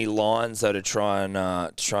any lines though to try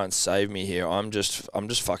and save me here. I'm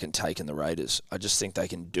just fucking taking the Raiders. I just think they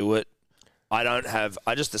can do it.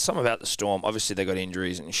 There's something about the Storm. Obviously they got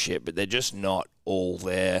injuries and shit, but they're just not all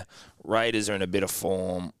there. Raiders are in a bit of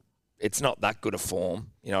form. It's not that good a form.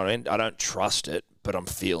 You know what I mean? I don't trust it, but I'm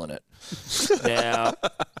feeling it. Now,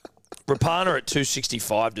 Rapana at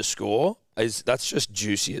 265 to score that's just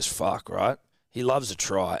juicy as fuck, right? He loves a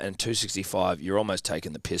try, and 265, you're almost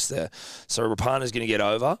taking the piss there. So Rapana's going to get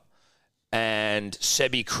over, and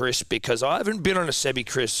Sebi Chris, because I haven't been on a Sebi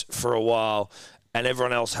Chris for a while, and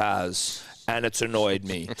everyone else has, and it's annoyed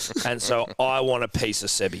me. And so I want a piece of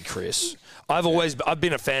Sebi Chris. I've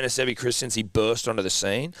been a fan of Sebi Chris since he burst onto the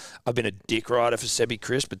scene. I've been a dick rider for Sebi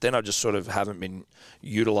Chris, but then I just sort of haven't been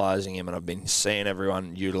utilising him, and I've been seeing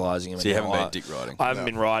everyone utilising him. So you haven't been dick riding? I haven't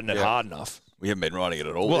been riding it hard enough. We haven't been riding it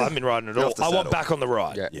at all. Well, I haven't been riding it at all. I want back on the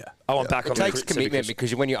ride. Yeah. I want back on the ride. It takes commitment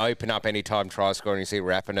because when you open up any time try score and you see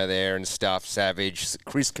Rapana there and stuff, Savage,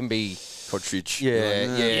 Chris can be... Kotrick.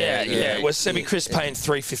 Yeah. Well, Sebi Chris paying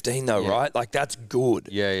 $3.15 though, right? Like, that's good.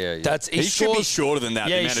 Yeah. He should be shorter than that.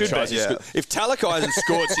 Yeah, the amount of tries he's scored. If Talakai hasn't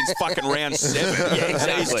scored since fucking round 7,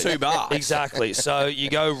 he's $2. Exactly. So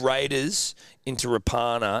you go Raiders into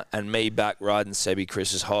Rapana and me back riding Sebi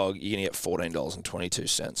Chris's hog, you're going to get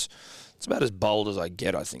 $14.22. It's about as bold as I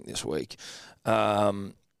get, I think, this week.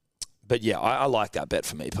 But, yeah, I like that bet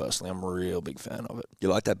for me personally. I'm a real big fan of it. You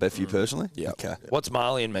like that bet for you personally? Yeah. Okay. What's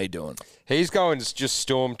Marley and me doing? He's going just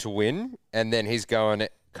Storm to win, and then he's going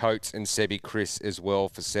Coates and Sebi Chris as well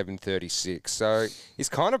for 7.36. So he's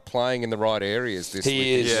kind of playing in the right areas this week.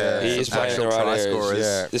 He is playing in the right areas.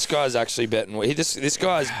 Yeah. This guy's actually betting. This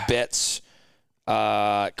guy's bets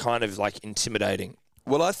are kind of like intimidating.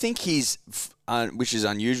 Well, I think he's, which is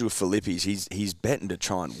unusual for Lippies, he's betting to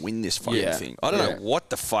try and win this fucking thing. I don't know what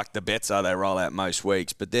the fuck the bets are they roll out most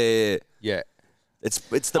weeks, but they're... Yeah. It's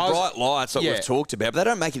the bright lights that we've talked about, but they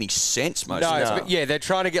don't make any sense most of the time. Yeah, they're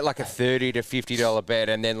trying to get like a $30 to $50 bet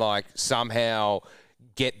and then like somehow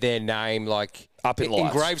get their name like... up in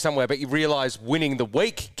lights. Engraved somewhere, but you realise winning the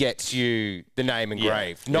week gets you the name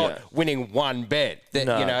engraved, not winning one bet. You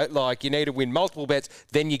know, like you need to win multiple bets,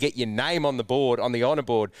 then you get your name on the board, on the honour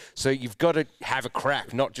board. So you've got to have a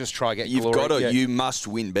crack, not just try get glory. You must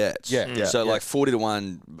win bets. So like 40 to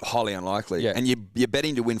 1, highly unlikely. Yeah. And you're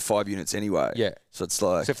betting to win 5 units anyway. Yeah. So it's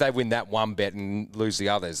like... So if they win that one bet and lose the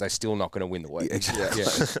others, they're still not going to win the week. Exactly.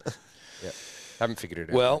 Yeah. Haven't figured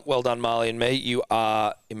it out. Well done, Marley and me. You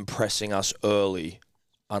are impressing us early,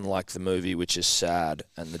 unlike the movie, which is sad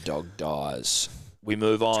and the dog dies. We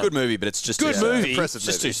move on. It's a good movie, but it's just good movie. It's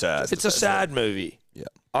just too sad. It's a sad movie. Yeah.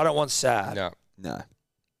 I don't want sad. No.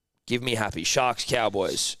 Give me happy. Sharks,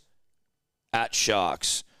 Cowboys. At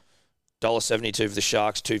Sharks. $1.72 for the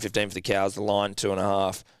Sharks, $2.15 for the Cows. The line,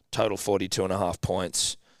 2.5. Total 42.5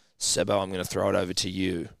 points. Sebo, I'm going to throw it over to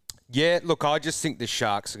you. Yeah, look, I just think the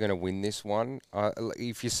Sharks are going to win this one.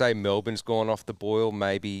 If you say Melbourne's gone off the boil,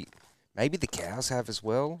 maybe the Cows have as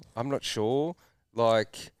well. I'm not sure.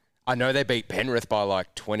 Like, I know they beat Penrith by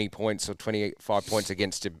like 20 points or 25 points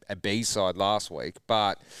against a B side last week,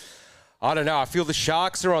 but I don't know. I feel the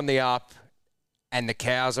Sharks are on the up and the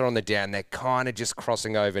Cows are on the down. They're kind of just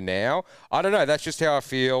crossing over now. I don't know. That's just how I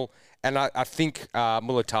feel. And I think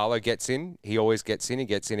Mulatalo gets in. He always gets in. He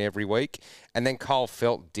gets in every week. And then Kyle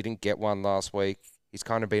Felt didn't get one last week. He's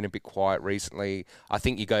kind of been a bit quiet recently. I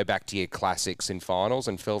think you go back to your classics in finals,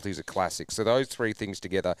 and Felt is a classic. So those three things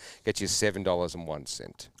together get you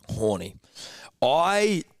 $7.01. Horny.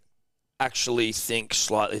 I actually think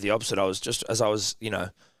slightly the opposite. I was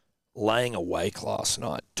laying awake last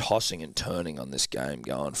night, tossing and turning on this game,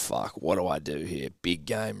 going, fuck, what do I do here? Big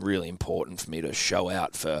game, really important for me to show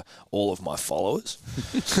out for all of my followers.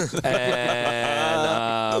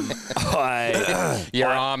 And your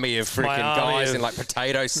army of freaking guys in like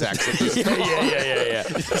potato sacks. Yeah.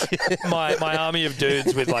 My army of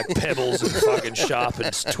dudes with like pebbles and fucking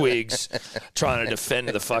sharpened twigs trying to defend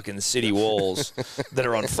the fucking city walls that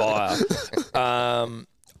are on fire.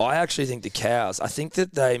 I actually think the Cows, I think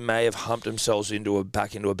that they may have humped themselves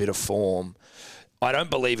back into a bit of form. I don't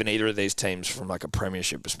believe in either of these teams from like a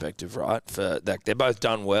premiership perspective, right? They're both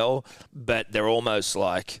done well, but they're almost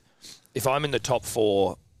like, if I'm in the top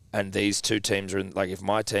 4 and these two teams are in, like if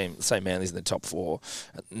my team, say Manly's in the top 4,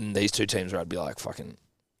 and these two teams I'd be like fucking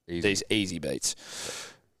these easy beats.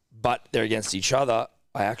 But they're against each other.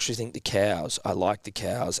 I actually think the Cows, I like the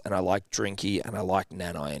Cows, and I like Drinky, and I like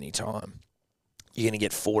Nanai anytime. you're going to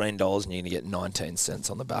get $14 and you're going to get 19 cents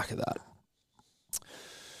on the back of that.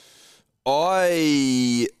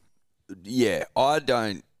 I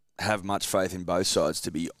don't have much faith in both sides,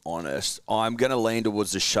 to be honest. I'm going to lean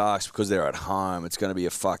towards the Sharks because they're at home. It's going to be a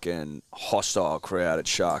fucking hostile crowd at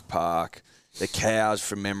Shark Park. The Cows,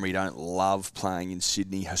 from memory, don't love playing in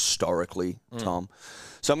Sydney historically, Tom.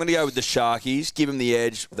 So I'm going to go with the Sharkies. Give them the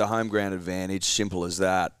edge, the home ground advantage. Simple as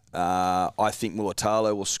that. I think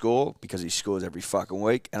Mulatalo will score because he scores every fucking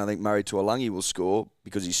week. And I think Murray Tuolangi will score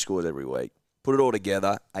because he scores every week. Put it all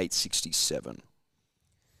together, 867.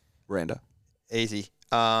 Randa. Easy.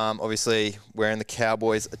 Obviously, wearing the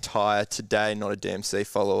Cowboys attire today, not a DMC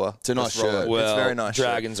follower. It's a nice Just roll shirt. it. Well, It's very nice.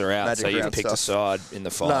 Dragons shirt. are out, Magic so you've Round picked a stuff. side in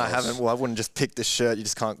the finals. No, I haven't. Well, I wouldn't just pick this shirt. You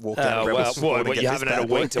just can't walk down to Rebel Sport and What, get you this haven't had a bad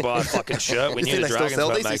boy. week to buy a fucking shirt? We You knew think the they still Dragons sell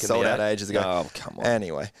weren't these? They making sold the out eight. ages ago. Oh, come on.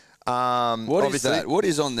 Anyway, What is obviously, that? What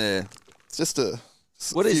is on there? It's just a.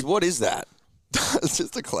 What is that? It's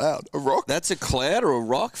just a cloud, a rock. That's a cloud or a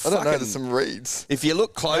rock? I don't know. Fucking- There's some reeds. If you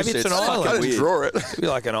look closer, Maybe it's an island. fucking I weird. didn't draw it. It'd be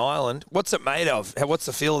like an island. What's it made of? What's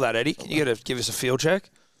the feel of that, Eddie? Can you give us a feel check?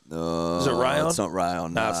 No, Is it rayon? It's not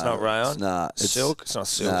rayon. No, it's not rayon. Nah, Silk? It's not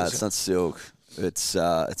silk, Nah, is it's it? not silk. It's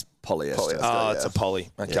polyester. Polyester. Oh, it's yeah. a poly.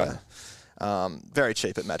 Okay. Yeah. Very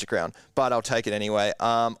cheap at Magic Round, but I'll take it anyway.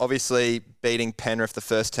 Obviously, beating Penrith, the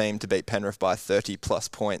first team to beat Penrith by 30-plus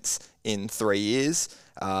points in 3 years.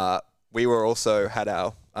 We were also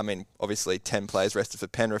obviously 10 players rested for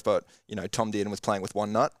Penrith, but, Tom Dearden was playing with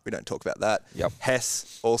one nut. We don't talk about that. Yep.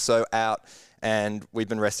 Hess also out, and we've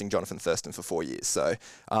been resting Jonathan Thurston for 4 years. So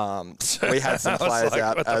we had some I was players like,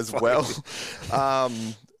 out what the as fuck? well.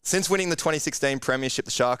 Since winning the 2016 Premiership,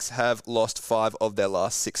 the Sharks have lost 5 of their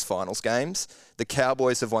last 6 finals games. The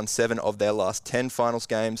Cowboys have won 7 of their last 10 finals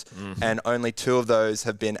games, and only 2 of those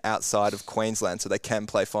have been outside of Queensland, so they can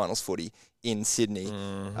play finals footy in Sydney.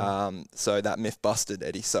 So that myth busted,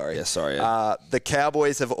 Eddie. Sorry. Yeah, sorry, The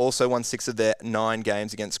Cowboys have also won 6 of their 9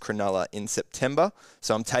 games against Cronulla in September.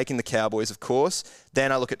 So I'm taking the Cowboys, of course.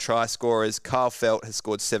 Then I look at try scorers. Carl Felt has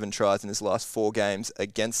scored 7 tries in his last 4 games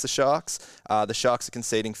against the Sharks. The Sharks are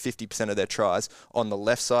conceding 50% of their tries on the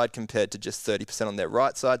left side compared to just 30% on their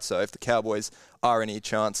right side. So if the Cowboys are any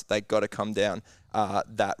chance, they got to come down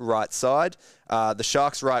that right side. The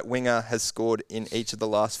Sharks right winger has scored in each of the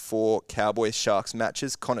last 4 Cowboys-Sharks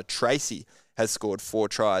matches. Connor Tracy has scored 4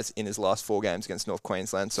 tries in his last 4 games against North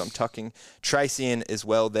Queensland. So I'm tucking Tracy in as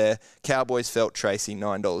well there. Cowboys Felt Tracy,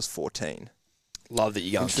 $9.14. Love that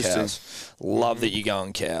you're going Cows. Love that you're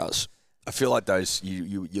going Cows. I feel like those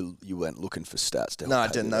you weren't looking for stats. To No, I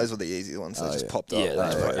help didn't. pay Those were the easy ones. They just popped up. Yeah,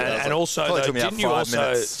 that's right. That was And also, probably though, took me about didn't you 5 also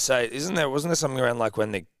minutes. say, wasn't there something around like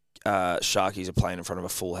when the Sharkies are playing in front of a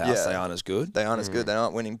full house, Yeah. they aren't as good? They aren't as good. They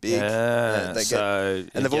aren't winning big. Yeah, they so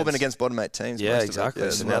and they've all been against bottom 8 teams. Yeah, most of it. exactly. Yeah,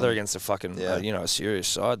 So as now well. they're against a fucking, Yeah. a serious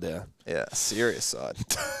side there. Yeah, a serious side.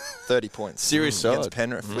 30 points. Serious against side.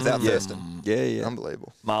 Penrith without Thurston. Yeah.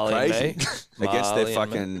 Unbelievable. Marley and Crazy. me. Against their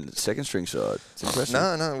Marley and me. fucking second string side. It's impressive.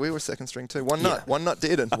 No, we were second string too. One nut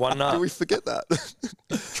Dearden. One nut. Do we forget that?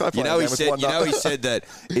 Try You playing know a he game with said. one You nut. know he said that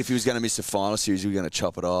if he was going to miss the final series, he was going to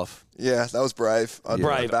chop it off. Yeah, that was brave. I'd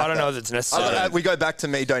Brave. back I don't that. know if it's necessary. We go back to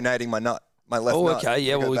me donating my nut, my left Oh, nut. okay.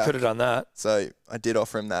 Yeah, We go we back. could have done that. So I did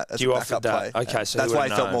offer him that as You a offered backup that. play. Okay, so that's he why he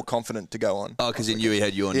would've felt known. more confident to go on. Oh, because he knew he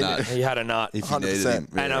had your He nut. He had a nut. If you needed 100%. him.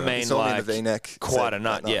 And I Yeah. mean, He saw me in like, the V-neck. quite said, a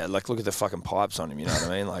nut. "That nut." Yeah, like look at the fucking pipes on him. You know what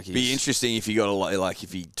I mean? Like, Be interesting if you got like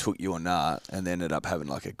if he took your nut and then ended up having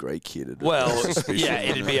like a Greek kid. It'd be Well, suspicious, yeah,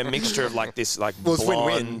 wouldn't it'd be a mixture of like this, like Well, it's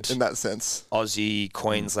win-win blonde in that sense. Aussie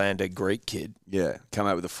Queenslander Greek kid. Yeah, come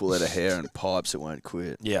out with a full head of hair and pipes that won't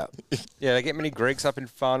quit. Yeah, Yeah, they get many Greeks up in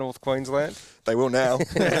far north Queensland. They will now.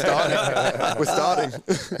 We're starting.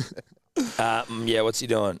 yeah. What's he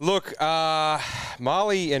doing? Look,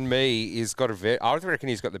 Marley and me is got I reckon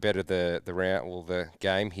he's got the better of the round, well, the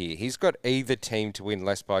game here. He's got either team to win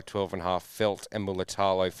less by 12.5. Felt and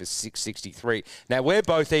Mulatalo for 663. Now we're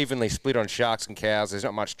both evenly split on Sharks and Cows. There's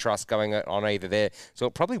not much trust going on either there, so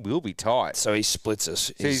it probably will be tight. So he splits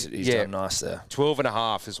us. He's yeah. done nice there.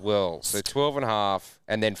 12.5 as well. So 12.5,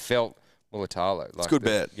 and then Felt Mulatalo. Like It's a good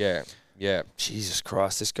bet. Yeah. Yeah, Jesus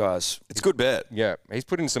Christ, this guy's. It's a good bet. yeah. He's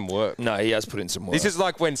put in some work. No, he has put in some work. This is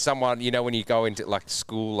like when someone, when you go into like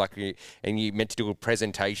school, and you meant to do a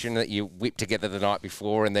presentation that you whip together the night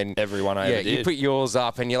before, and then Everyone over you did. put yours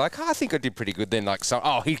up, and you're like, I think I did pretty good. Then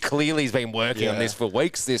he clearly's been working on this for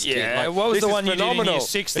weeks. This kid, Yeah, like, what was this the is one you did in phenomenal. year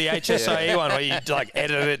 6, the HSIE one, where you like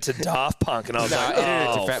edited it to Daft Punk, and I was No, like, I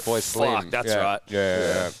edited it to oh, Fat Boy Slim. fuck, that's Yeah. right.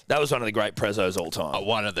 Yeah. That was one of the great prezos all time.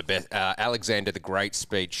 One of the best. Alexander the Great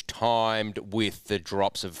speech, time timed with the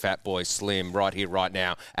drops of Fatboy Slim right here, right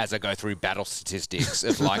now, as I go through battle statistics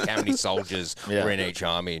of like how many soldiers were in each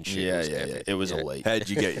army and shit. Yeah. It was elite. How did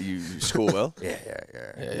you get? You score well?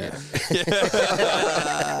 Yeah.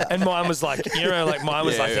 And mine was like, mine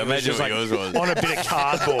was like, it was just like on a bit of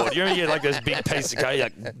cardboard. You know, you get like this big piece of card, you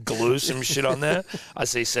like glue some shit on there. I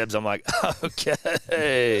see Seb's, I'm like,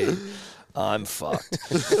 okay, I'm fucked.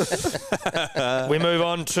 We move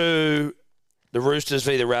on to the Roosters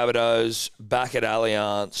v the Rabbitohs back at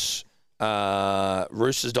Allianz.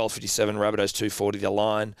 Roosters $1.57, Rabbitohs $2.40. The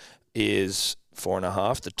line is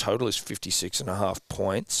 4.5. The total is 56.5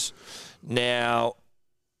 points. Now,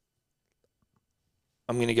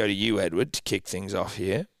 I'm going to go to you, Edward, to kick things off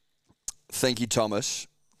here. Thank you, Thomas.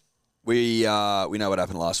 We know what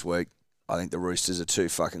happened last week. I think the Roosters are too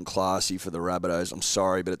fucking classy for the Rabbitohs. I'm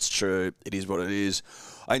sorry, but it's true. It is what it is.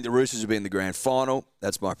 I think the Roosters will be in the grand final.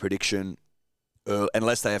 That's my prediction.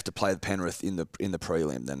 Unless they have to play the Penrith in the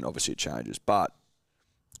prelim, then obviously it changes. But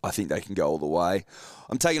I think they can go all the way.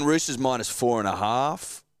 I'm taking Roosters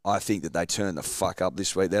 -4.5. I think that they turn the fuck up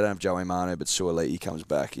this week. They don't have Joey Manu, but Suaalii comes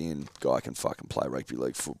back in. Guy can fucking play rugby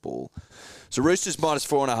league football. So Roosters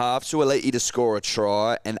 -4.5. Suaalii to score a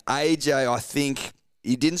try. And AJ, I think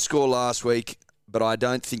he didn't score last week, but I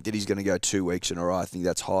don't think that he's going to go 2 weeks in a row. I think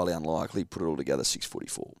that's highly unlikely. Put it all together,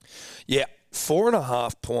 6.44. Yeah,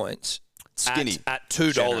 4.5 points. Skinny. At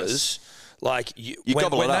 $2. Like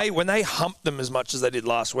when they hump them as much as they did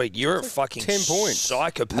last week, you're a fucking 10 points.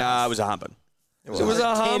 psychopath. Nah, it was a humping. It was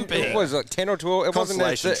a humping. It was like 10 or 12. It wasn't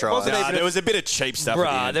Consolation try. even. There was a bit of cheap stuff.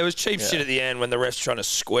 Bruh, there was cheap shit at the end when the refs trying to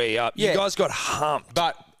squee up. You guys got humped.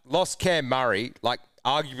 But lost Cam Murray, like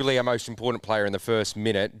arguably our most important player in the first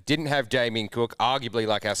minute. Didn't have Damien Cook, arguably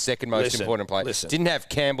like our second most important player. Didn't have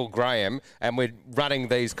Campbell Graham, and we're running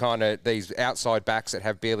these outside backs that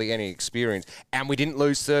have barely any experience, and we didn't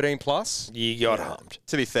lose 13 plus. You got humped.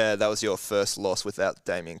 To be fair, that was your first loss without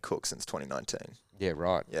Damien Cook since 2019. Yeah,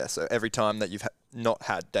 right. Yeah, so every time that you've not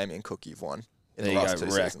had Damien Cook, you've won in the last 2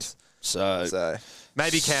 seasons. So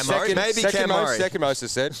maybe Cam Murray. Maybe Cam Murray. Second most, I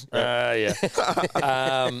said. Yeah.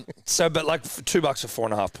 But like $2 for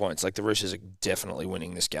 4.5 points. Like the Roosters are definitely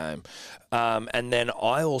winning this game. And then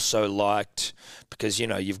I also liked, because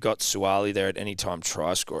you've got Suaalii there at any time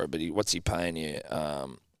try scorer, but what's he paying you?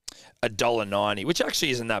 $1.90, which actually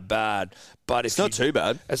isn't that bad. But It's not too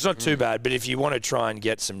bad. It's not too bad. But if you want to try and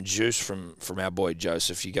get some juice from our boy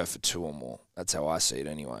Joseph, you go for 2 or more. That's how I see it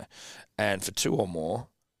anyway. And for 2 or more,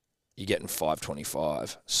 you're getting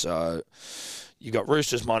 $5.25. So you got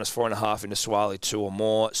Roosters -4.5 into Suaalii 2 or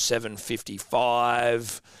more,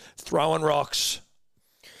 $7.55. Throwing rocks.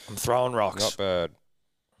 I'm throwing rocks.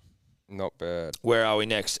 Not bad. Where are we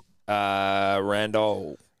next?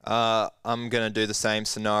 Randall. I'm going to do the same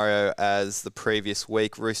scenario as the previous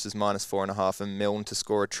week. Roosters -4.5 and Milne to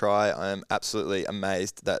score a try. I am absolutely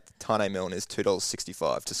amazed that Tane Milne is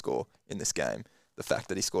 $2.65 to score in this game. The fact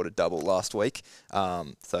that he scored a double last week.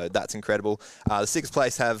 So that's incredible. The 6th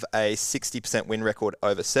place have a 60% win record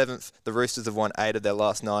over 7th. The Roosters have won 8 of their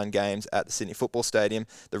last 9 games at the Sydney Football Stadium.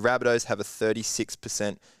 The Rabbitohs have a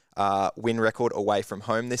 36% win record away from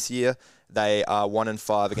home this year. They are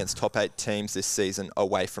 1-5 against top 8 teams this season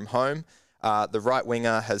away from home. The right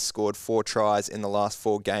winger has scored 4 tries in the last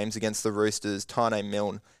 4 games against the Roosters. Tane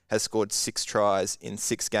Milne has scored 6 tries in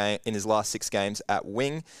his last 6 games at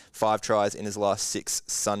wing, 5 tries in his last 6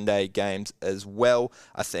 Sunday games as well.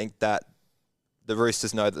 I think that the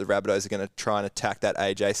Roosters know that the Rabbitohs are going to try and attack that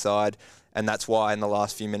AJ side, and that's why in the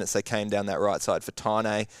last few minutes they came down that right side for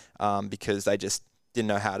Tane, because they just didn't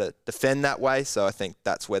know how to defend that way. So I think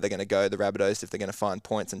that's where they're going to go, the Rabbitohs, if they're going to find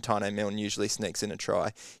points, and Tane Milne usually sneaks in a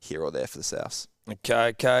try here or there for the Souths.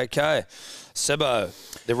 Okay.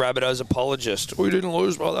 Sebo, the Rabbitohs apologist. We didn't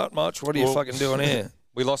lose by that much. What are you fucking doing here?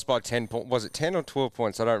 We lost by 10 points. Was it 10 or 12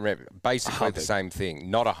 points? I don't remember. Basically the same thing.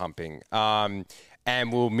 Not a humping. And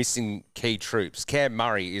we're missing key troops. Cam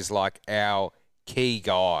Murray is like our key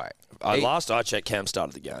guy. Last I checked, Cam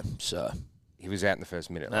started the game, so he was out in the first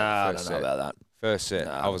minute. I don't know about that. First set,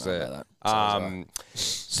 I was there.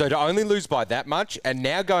 So to only lose by that much, and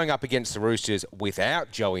now going up against the Roosters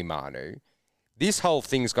without Joey Manu, this whole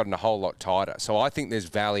thing's gotten a whole lot tighter. So I think there's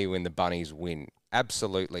value in the Bunnies win.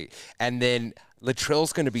 Absolutely. And then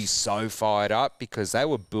Latrell's going to be so fired up because they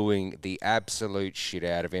were booing the absolute shit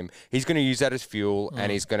out of him. He's going to use that as fuel,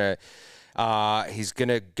 and he's going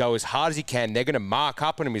to go as hard as he can. They're going to mark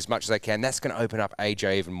up on him as much as they can. That's going to open up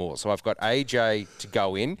AJ even more. So I've got AJ to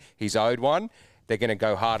go in. He's owed one. They're going to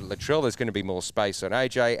go hard at Latrell. There's going to be more space on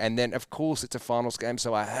AJ. And then, of course, it's a finals game,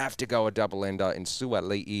 so I have to go a double-ender in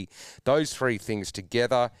Suaalii. Those 3 things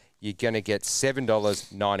together you're going to get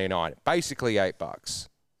 $7.99, basically $8.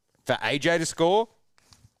 For AJ to score,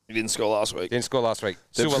 He didn't score last week. didn't score last week.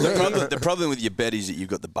 The problem with your bet is that you've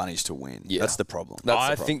got the bunnies to win. Yeah. That's the problem.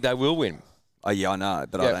 I think they will win. Oh, yeah, I know,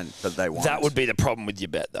 but Yeah. I don't. But they won't. That would be the problem with your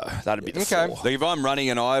bet, though. That'd be the Okay. flaw. Like if I'm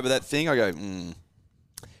running an eye over that thing, I go,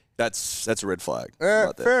 that's a red flag.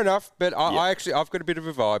 right there. Fair enough, but I've got a bit of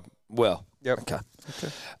a vibe. Well, Yep. okay.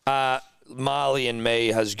 Marley and me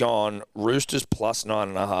has gone Roosters plus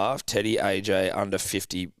 9.5. Teddy AJ under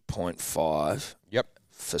 50.5 Yep.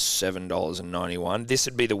 for $7.91. This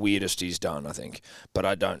would be the weirdest he's done, I think. But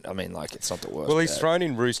I mean, like, it's not the worst. Well, he's bet. thrown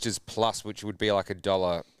in Roosters plus, which would be like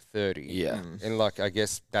 $1.30. Yeah. And like I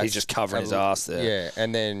guess that's He's just covering his ass there. Yeah,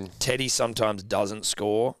 and then Teddy sometimes doesn't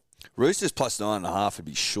score. Roosters plus 9.5 would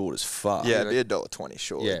be short as fuck. Yeah, it'd be $1.20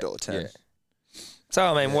 short, yeah, $1.10. yeah. So,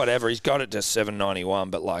 I mean, whatever. He's got it to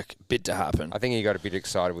 $7.91, but, like, bit to happen. I think he got a bit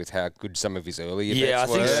excited with how good some of his earlier Yeah, I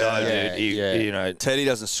bets think were. so, Yeah, dude. yeah. You know, Teddy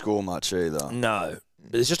doesn't score much either. no.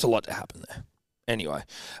 There's just a lot to happen there. Anyway,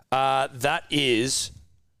 that is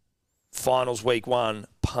finals week 1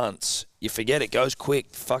 punts. You forget it goes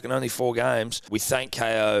quick. Fucking only 4 games. We thank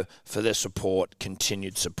KO for their support,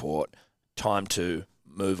 continued support. Time to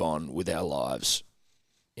move on with our lives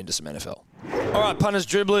into some NFL. All right, punters,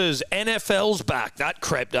 dribblers, NFL's back. That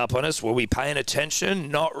crept up on us. Were we paying attention?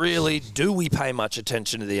 Not really. Do we pay much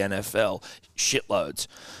attention to the NFL? Shitloads.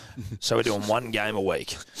 So we're doing 1 game a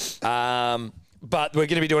week. But we're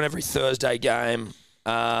going to be doing every Thursday game.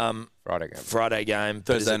 Friday game.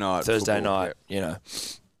 Thursday night Thursday football, night, you know.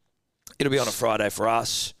 It'll be on a Friday for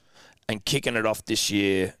us. And kicking it off this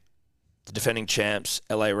year, the defending champs,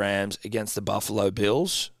 LA Rams, against the Buffalo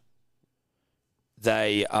Bills.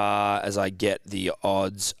 They are, as I get the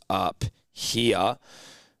odds up here,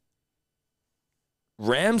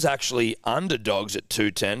 Rams actually underdogs at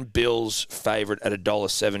 210. Bills favourite at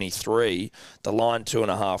 $1.73. The line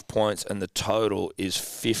 2.5 points, and the total is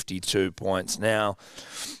 52 points. Now,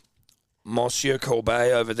 Monsieur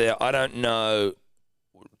Colbert over there, I don't know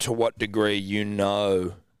to what degree you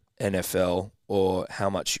know NFL or how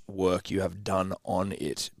much work you have done on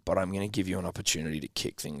it, but I'm going to give you an opportunity to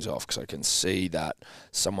kick things off because I can see that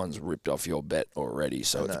someone's ripped off your bet already,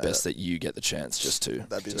 so it's best that you get the chance just to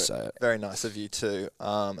say it. Very nice of you too.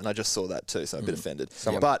 And I just saw that too, so I'm a bit offended.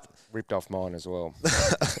 Someone But ripped off mine as well.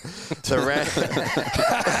 the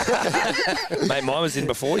Mate, mine was in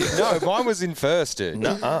before you. No, mine was in first, dude.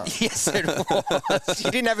 Nuh-uh. Yes, it was.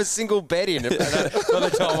 You didn't have a single bet in it by the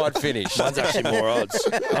time I'd finished. Mine's actually more odds.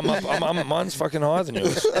 Mine's fucking higher than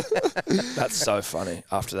yours. That's so funny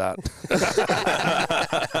after that.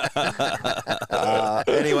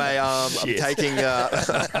 Anyway, I'm Shit. taking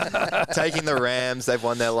the Rams. They've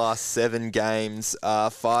won their last 7 games.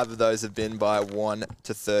 5 of those have been by 1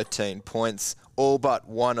 to 13 points. All but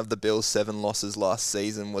one of the Bills' 7 losses last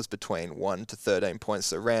season was between 1 to 13 points.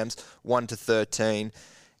 So Rams 1 to 13.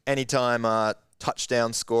 Anytime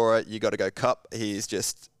touchdown scorer, you got to go Cup. He's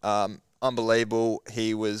just unbelievable.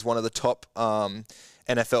 He was one of the top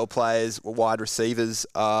NFL players, wide receivers.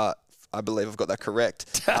 I believe I've got that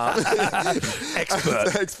correct.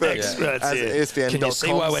 Experts As here. ESPN.com Can you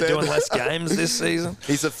see why we're said. doing less games this season?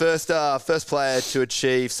 He's the first player to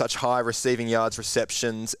achieve such high receiving yards,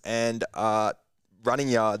 receptions, and running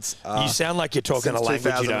yards. You sound like you're talking a since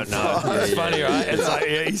language you don't know. 2005. It's funny, right? It's like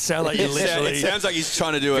you sound like you literally. It sounds like he's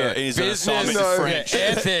trying to do his assignment no, in French.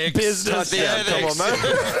 Ethics. Business. Touchdown. Come on, man.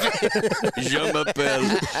 Je m'appelle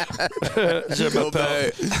Je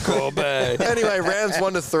m'appelle Corbet. Anyway, Rams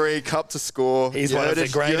 1 to 3, Cup to score. He's You one of heard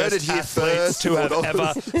the it- you heard it greatest here athletes first. to have $4.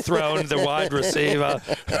 ever thrown the wide receiver.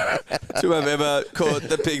 to have ever caught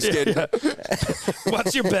the pigskin.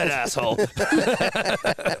 What's your bet, asshole?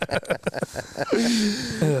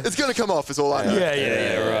 It's going to come off, is all I know.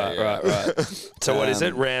 Yeah. Right. So what is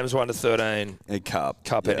it? Rams 1 to 13. A cup.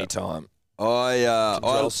 Cup Yeah. anytime. I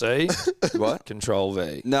Control C. what? Control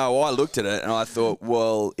V. No, I looked at it and I thought,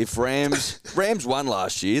 well, if Rams won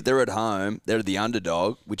last year, they're at home, they're the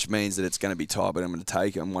underdog, which means that it's going to be tight, but I'm going to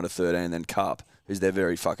take them 1 to 13, then Cup, who's their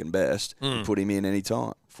very fucking best, and put him in any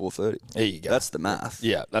time, 4:30. There you go. That's the math.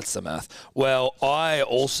 Yeah, that's the math. Well, I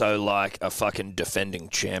also like a fucking defending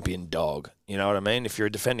champion dog. You know what I mean? If you're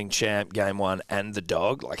a defending champ, game 1 and the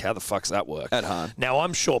dog, like how the fuck's that work? At home. Now,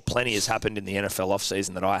 I'm sure plenty has happened in the NFL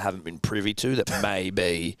offseason that I haven't been privy to that may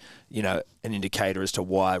be, you know, an indicator as to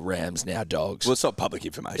why Rams now dogs. Well, it's not public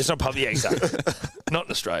information. It's not public. Yeah, exactly. Not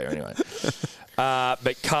in Australia, anyway.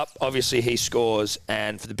 But Cup, obviously, he scores.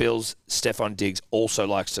 And for the Bills, Stephon Diggs also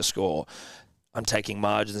likes to score. I'm taking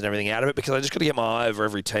margins and everything out of it because I just got to get my eye over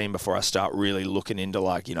every team before I start really looking into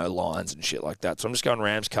lines and shit like that. So I'm just going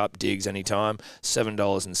Rams Cup Diggs anytime,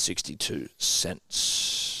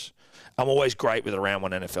 $7.62. I'm always great with a round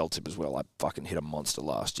one NFL tip as well. I fucking hit a monster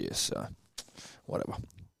last year, so whatever.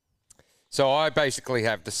 So I basically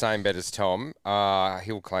have the same bet as Tom.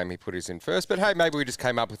 He'll claim he put his in first, but hey, maybe we just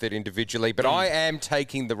came up with it individually. But I am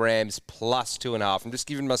taking the Rams plus 2.5. I'm just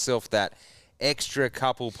giving myself that extra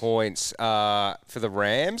couple points for the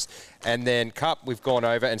Rams. And then Cup, we've gone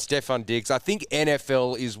over, and Stephon Diggs. I think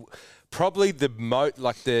NFL is probably the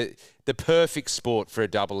perfect sport for a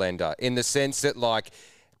double-ender in the sense that,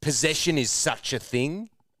 possession is such a thing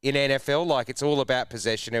in NFL. It's all about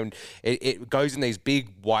possession, and it goes in these big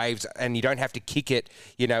waves, and you don't have to kick it,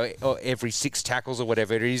 every 6 tackles or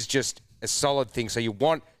whatever. It is just a solid thing. So you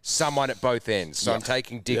want someone at both ends. So I'm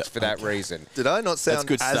taking Diggs for that reason. Did I not sound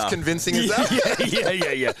good as stuff. convincing as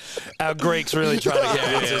that? Yeah. Our Greeks really trying to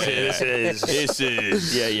convince us here. This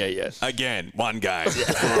is Yeah. again one game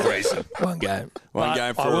for a reason. One game. One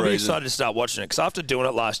game for I a will be reason. excited to start watching it because after doing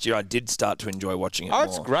it last year, I did start to enjoy watching it Oh, more.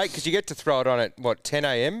 it's great because you get to throw it on at, 10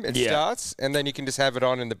 a.m. it starts, and then you can just have it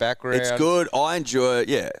on in the background. It's good. I enjoy.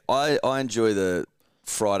 Yeah, I enjoy the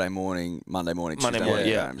Friday morning, Monday morning, Tuesday morning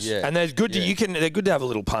games. Yeah. And they're good. They're good to have a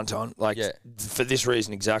little punt on, for this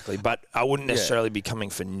reason exactly. But I wouldn't necessarily be coming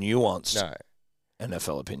for nuanced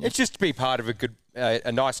NFL opinion. It's just to be part of a good,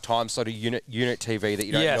 a nice time slot of unit TV that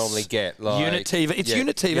you don't normally get. Unit TV. It's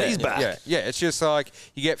Unit TV's back. Yeah. It's just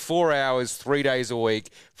you get 4 hours, 3 days a week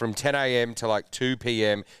from 10 a.m. to 2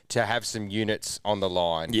 p.m. to have some units on the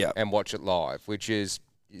line and watch it live, which is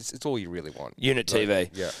it's all you really want. Unit TV.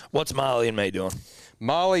 Yeah. What's Marley and me doing?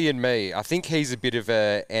 Marley and me, I think he's a bit of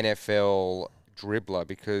a NFL dribbler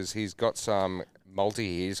because he's got some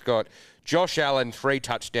multi here. He's got Josh Allen, 3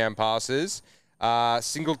 touchdown passes.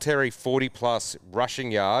 Singletary, 40-plus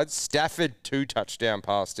rushing yards. Stafford, 2 touchdown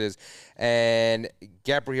passes. And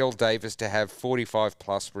Gabriel Davis to have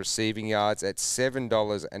 45-plus receiving yards at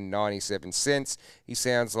 $7.97. He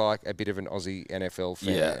sounds like a bit of an Aussie NFL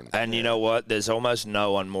fan. Yeah, and you know what? There's almost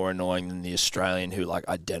no one more annoying than the Australian who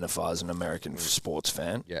identifies as an American sports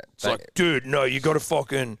fan. Yeah, it's dude, no, you got to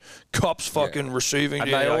fucking cops receiving.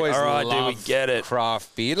 And they always all right, love dude, we get it.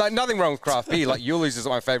 Craft beer. Nothing wrong with craft beer. Yuli's is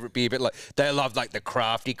my favourite beer, but they love the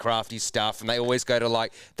crafty stuff, and they always go to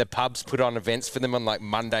the pubs put on events for them on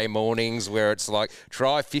Monday mornings where it's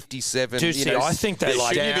try 57. Dude, see, I think they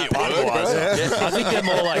like Budweiser. I think they're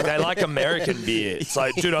more they like American beer. It's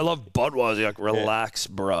dude, I love Budweiser. Relax,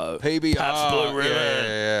 bro. PBR. Pabst Blue Ribbon.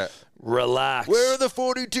 Yeah. Relax. Where are the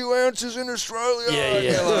 42 ounces in Australia?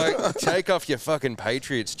 Yeah. Take off your fucking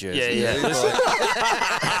Patriots jersey. Yeah. Listen.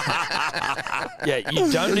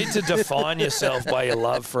 You don't need to define yourself by your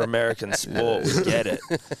love for American sport. We get it.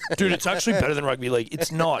 Dude, it's actually better than rugby league.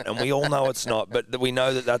 It's not, and we all know it's not, but we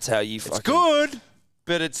know that that's how you fucking... It's good,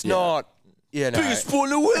 but it's not... Biggest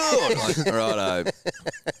sport in the world. Righto.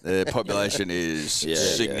 The population is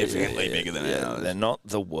significantly bigger than ours. They're not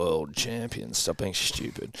the world champions. Stop being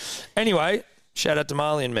stupid. Anyway, shout out to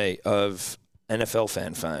Marley and me of NFL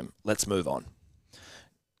fan fame. Let's move on.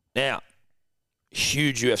 Now,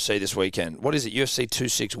 huge UFC this weekend. What is it? UFC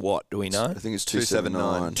 26 what? Do we know? I think it's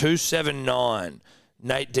 279. 279.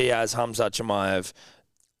 Nate Diaz, Khamzat Chimaev.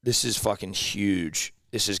 This is fucking huge.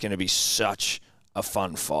 This is going to be such a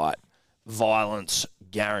fun fight. Violence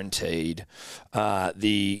guaranteed.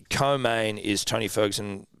 The co-main is Tony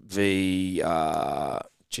Ferguson v.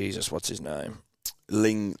 Jesus, what's his name?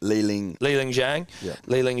 Li Ling Zhang. Yeah.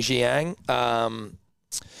 Li Ling Jiang.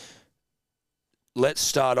 Let's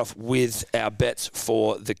start off with our bets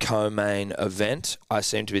for the co-main event. I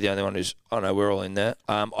seem to be the only one who's... Oh, no, we're all in there.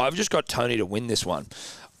 I've just got Tony to win this one.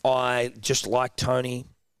 I just like Tony.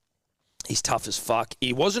 He's tough as fuck.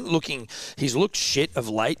 He wasn't looking... He's looked shit of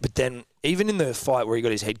late, but then even in the fight where he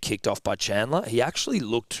got his head kicked off by Chandler, he actually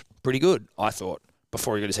looked pretty good, I thought,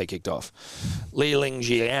 before he got his head kicked off. Li Ling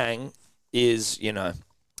Jiang is,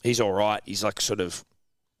 he's all right. He's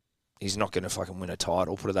he's not going to fucking win a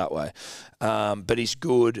title, put it that way. But he's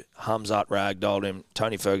good. Khamzat ragdolled him.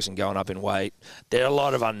 Tony Ferguson going up in weight. There are a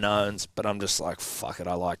lot of unknowns, but I'm just fuck it.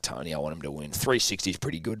 I like Tony. I want him to win. 360 is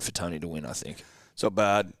pretty good for Tony to win, I think. It's not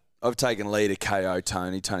bad. I've taken Lee to KO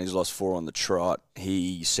Tony. Tony's lost 4 on the trot.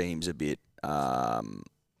 He seems a bit out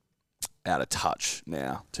of touch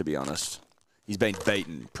now, to be honest. He's been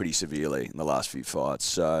beaten pretty severely in the last few fights.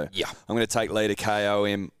 So yeah, I'm going to take Lee to KO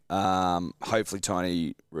him. Hopefully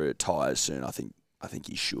Tony retires soon. I think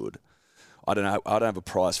he should. I don't know. I don't have a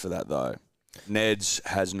price for that though. Neds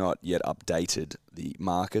has not yet updated the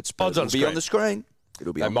markets, but Odds it'll be on the screen.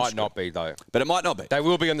 It'll be They on the might screen. not be, though. But it might not be. They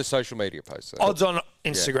will be on the social media posts. Though. Odds on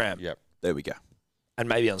Instagram. Yep. There we go. And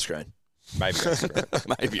maybe on screen. Maybe that's correct.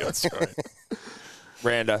 Maybe on screen.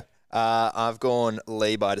 Rando. I've gone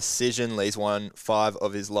Lee by decision. Lee's won 5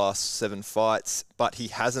 of his last 7 fights, but he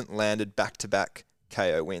hasn't landed back-to-back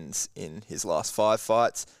KO wins in his last 5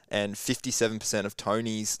 fights, and 57% of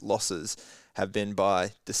Tony's losses have been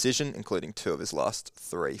by decision, including 2 of his last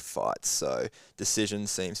 3 fights. So decision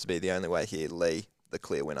seems to be the only way here. Lee, the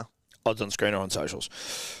clear winner. Odds on screen or on socials.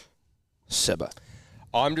 Seba.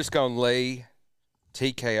 I'm just going Lee,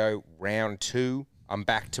 TKO round 2. I'm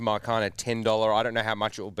back to my kind of $10. I don't know how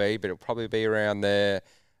much it will be, but it'll probably be around there.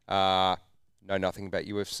 Know nothing about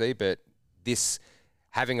UFC, but this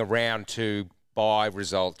having a round 2 buy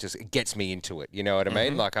result just it gets me into it. You know what I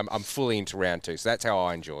mean? Like I'm fully into round 2, so that's how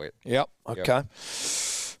I enjoy it. Yep. Okay.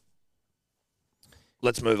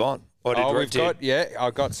 Let's move on. What did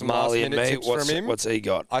I got some Marley last and minute me? tips from him. What's he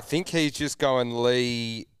got? I think he's just going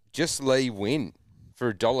Lee win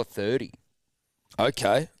for $1.30.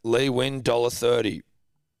 Okay. Lee win $1.30.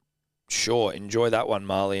 Sure. Enjoy that one,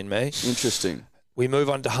 Marley and me. Interesting. We move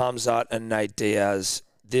on to Khamzat and Nate Diaz.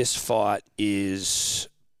 This fight is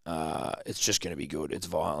it's just going to be good. It's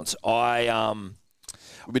violence. We'll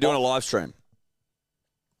be doing a live stream.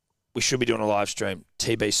 We should be doing a live stream,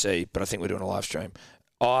 TBC, but I think we're doing a live stream.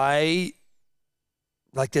 There's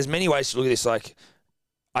many ways to look at this. Like,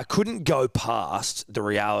 I couldn't go past the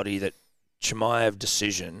reality that Chimaev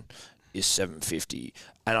decision is 750.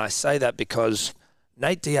 And I say that because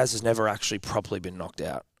Nate Diaz has never actually properly been knocked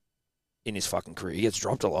out in his fucking career. He gets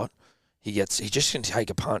dropped a lot. He just can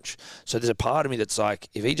take a punch. So there's a part of me that's like,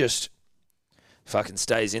 if he just fucking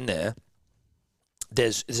stays in there,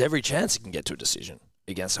 there's every chance he can get to a decision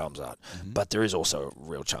against Khamzat. But there is also a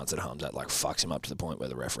real chance that Khamzat fucks him up to the point where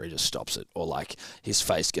the referee just stops it, or his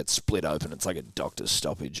face gets split open. It's like a doctor's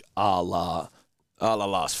stoppage, a la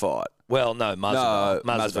last fight. Well, no,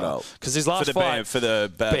 Masvidal. Because his last fight for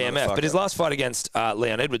the bad BMF, but his last fight against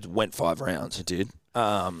Leon Edwards went 5 rounds. It did.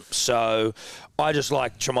 So I just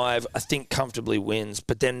like Chimaev, I think comfortably wins,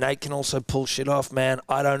 but then Nate can also pull shit off, man.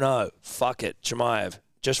 I don't know. Fuck it. Chimaev,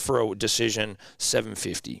 just for a decision,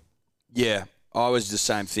 750. Yeah, I was the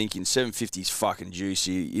same thinking. 750 is fucking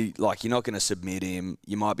juicy. You're not going to submit him.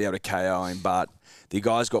 You might be able to KO him, but the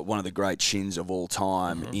guy's got one of the great chins of all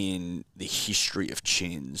time in the history of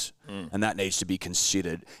chins, and that needs to be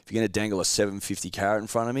considered. If you're going to dangle a 750 carat in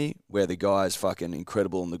front of me, where the guy is fucking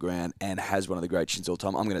incredible on the ground and has one of the great chins of all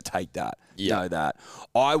time, I'm going to take that. Yeah. Know that.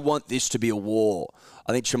 I want this to be a war.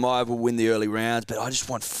 I think Chimaev will win the early rounds, but I just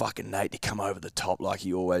want fucking Nate to come over the top like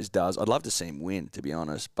he always does. I'd love to see him win, to be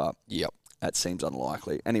honest, but that seems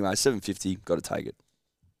unlikely. Anyway, 750, got to take it.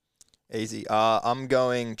 Easy. I'm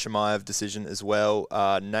going Chimaev decision as well.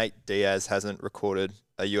 Nate Diaz hasn't recorded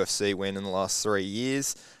a UFC win in the last 3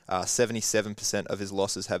 years. 77% of his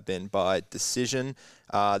losses have been by decision.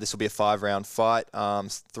 This will be a 5-round fight.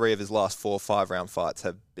 3 of his last 4 5-round fights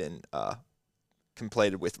have been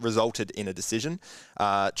resulted in a decision.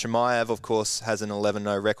 Chimaev, of course, has an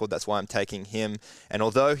 11-0 record. That's why I'm taking him. And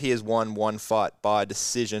although he has won 1 fight by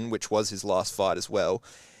decision, which was his last fight as well,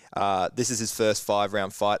 this is his first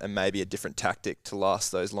 5-round fight and maybe a different tactic to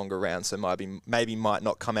last those longer rounds. So maybe might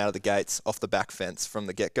not come out of the gates off the back fence from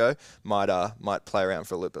the get-go. Might play around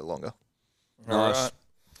for a little bit longer. Nice.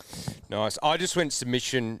 Nice. I just went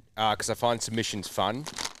submission because I find submissions fun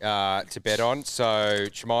to bet on. So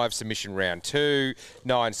Chimaev submission round 2,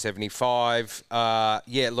 975.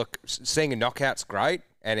 Look, seeing a knockout's great.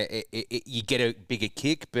 And you get a bigger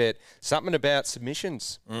kick, but something about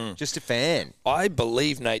submissions. Just a fan. I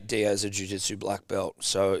believe Nate Diaz is a jiu-jitsu black belt,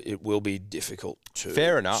 so it will be difficult to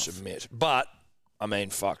submit. But, I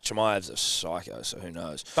mean, fuck, Chimaev's a psycho, so who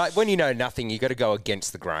knows? But when you know nothing, you got to go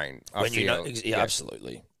against the grain.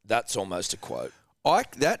 Absolutely. That's almost a quote.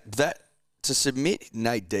 That to submit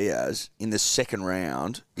Nate Diaz in the second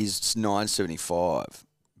round is 975,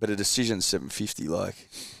 but a decision 750,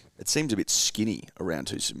 it seems a bit skinny, a round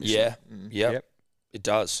 2 submission. Yeah. Yep. It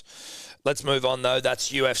does. Let's move on, though.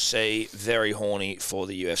 That's UFC. Very horny for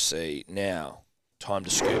the UFC. Now, time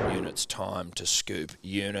to scoop units.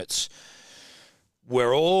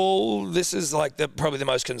 This is probably the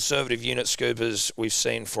most conservative unit scoopers we've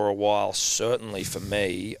seen for a while, certainly for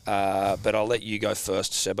me. But I'll let you go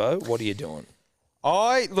first, Sebo. What are you doing?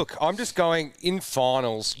 I'm just going in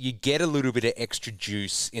finals. You get a little bit of extra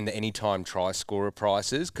juice in the anytime try scorer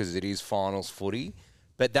prices because it is finals footy.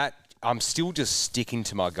 But I'm still just sticking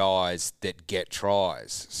to my guys that get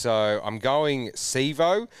tries. So I'm going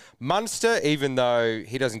Sivo. Munster, even though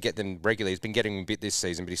he doesn't get them regularly, he's been getting them a bit this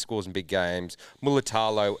season, but he scores in big games.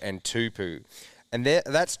 Mulatalo and Tupu. And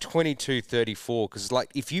that's 22.34 because,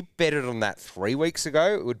 like, if you betted on that 3 weeks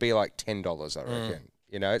ago, it would be like $10, I reckon.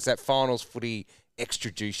 You know, it's that finals footy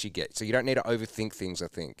extra juice you get. So you don't need to overthink things, I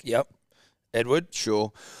think. Yep. Edward?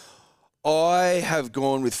 Sure. I have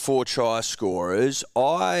gone with 4 try scorers.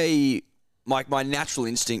 My natural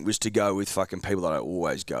instinct was to go with fucking people that I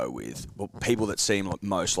always go with, well, people that seem like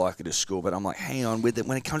most likely to score. But I'm like, hang on,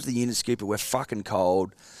 when it comes to the unit scooper, we're fucking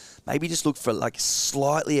cold. Maybe just look for like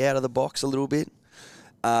slightly out of the box a little bit.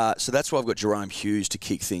 So that's why I've got Jerome Hughes to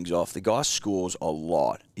kick things off. The guy scores a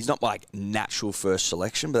lot. He's not like natural first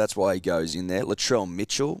selection, but that's why he goes in there. Latrell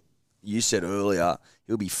Mitchell, you said earlier,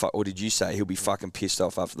 he'll be fucking pissed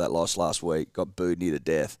off after that loss last week. Got booed near to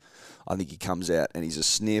death. I think he comes out and he's a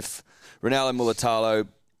sniff. Ronaldo Mulatalo,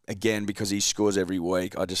 again, because he scores every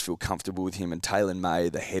week, I just feel comfortable with him. And Taylor May,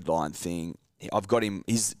 the headline thing, I've got him.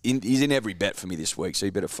 He's in every bet for me this week, so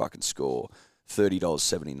he better fucking score.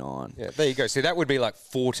 $30.79. Yeah, there you go. See, that would be like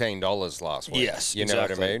 $14 last week. Yes, you know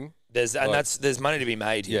exactly. what I mean. There's money to be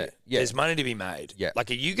made here. Yeah. There's money to be made. Yeah.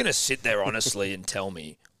 Like, are you going to sit there honestly and tell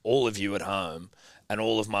me, all of you at home, and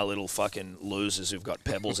all of my little fucking losers who've got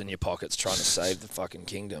pebbles in your pockets trying to save the fucking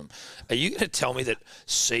kingdom, are you going to tell me that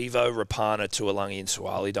Sivo, Rapana, Tuolangi, and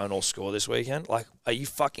Suwali don't all score this weekend? Like, are you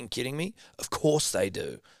fucking kidding me? Of course they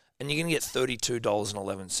do. And you're going to get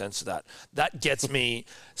 $32.11 of that. That gets me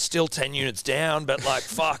still 10 units down, but like,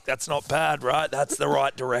 fuck, that's not bad, right? That's the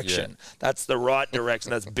right direction. Yeah. That's the right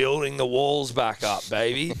direction. That's building the walls back up,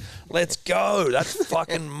 baby. Let's go. That's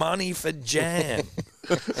fucking money for Jan.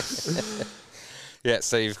 Yeah,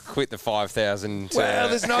 so you've quit the 5,000. Well,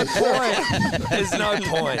 there's no point. There's no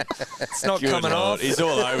point. It's not coming off. He's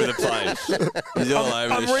all over the place. He's all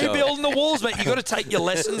over I'm the rebuilding the walls, mate. You got to take your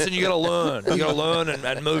lessons and you got to learn. You got to learn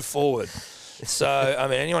and move forward. So, I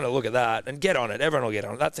mean, anyone to look at that and get on it. Everyone will get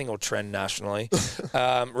on it. That thing will trend nationally.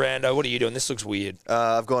 Rando, what are you doing? This looks weird.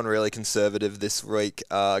 I've gone really conservative this week,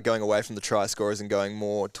 going away from the try scorers and going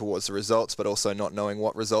more towards the results, but also not knowing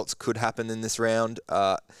what results could happen in this round.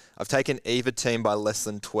 I've taken either team by less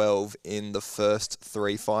than 12 in the first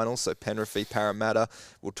 3 finals. So Penrith v Parramatta,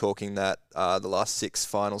 we're talking that the last 6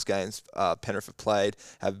 finals games Penrith have played,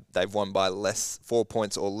 they've won by 4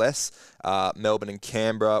 points or less. Melbourne and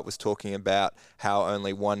Canberra was talking about how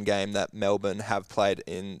only one game that Melbourne have played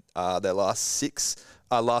in their last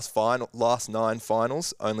 9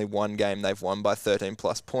 finals, only one game they've won by 13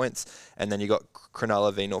 plus points. And then you got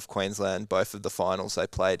Cronulla v North Queensland. Both of the finals they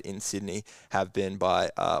played in Sydney have been by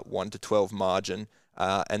 1-12 margin.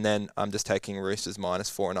 And then I'm just taking Roosters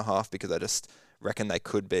minus 4.5 because I just reckon they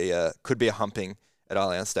could be a humping at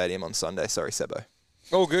Allianz Stadium on Sunday. Sorry, Sebo.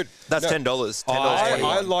 Oh, good. That's $10.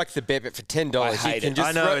 I like the bet, but for $10, I hate it.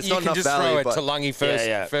 I know, it's not enough value, You can just but- throw it to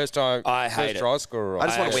Lungy first time. I hate first it. try scorer. I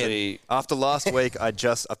just want to actually- win. After last week, I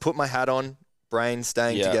put my hat on, brain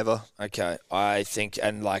staying together. Okay. I think,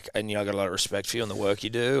 and I got a lot of respect for you and the work you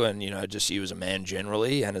do, and, just you as a man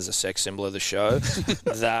generally and as a sex symbol of the show.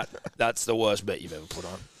 That's the worst bet you've ever put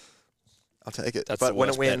on. I'll take it. That's but the when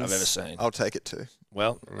worst it wins, bet I've ever seen. I'll take it too.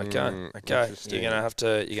 Well, okay. Interesting. You're gonna have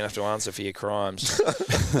to answer for your crimes.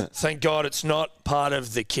 Thank God it's not part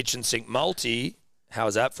of the kitchen sink multi.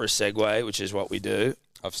 How's that for a segue? Which is what we do.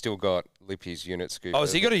 I've still got Lippy's unit scoop. Oh,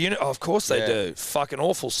 has he got a unit? Oh, of course they do. Fucking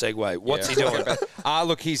awful segue. What's he doing?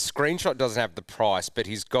 Look, his screenshot doesn't have the price, but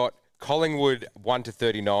he's got Collingwood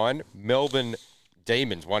 1-39, Melbourne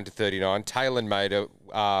Demons 1-39, Taylor Mater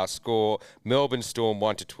score, Melbourne Storm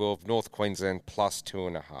 1-12, North Queensland plus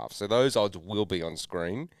 2.5. So those odds will be on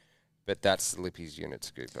screen, but that's Lippy's unit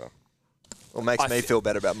scooper. Well, makes me feel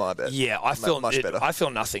better about my bet. Yeah, I feel much better. I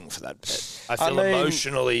feel nothing for that bet. I feel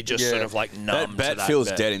emotionally just sort of like numb. That to that feels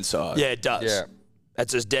bet. dead inside. Yeah, it does. Yeah.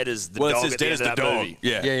 That's as dead as the Well, dog it's as at dead the as end the of that dog. movie.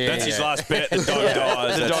 Yeah, Yeah, that's his yeah. last bet. The dog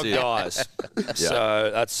dies. The dog it. dies.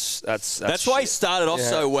 So that's That's why he started off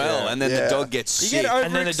so well, and then the dog gets sick.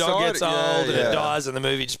 and then the dog gets old and Yeah. it dies and the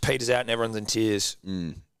movie just peters out and everyone's in tears.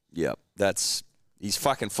 Yep, he's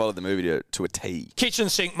fucking followed the movie to a T. Kitchen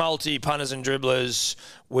sink multi, punters and dribblers.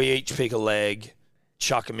 We each pick a leg,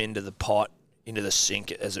 chuck them into the pot, into the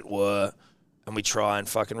sink as it were, and we try and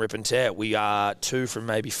fucking rip and tear. We are 2 from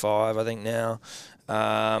maybe 5, I think now.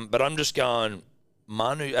 But I'm just going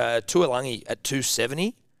Tuolangi at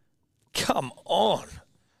 270. Come on.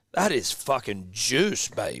 That is fucking juice,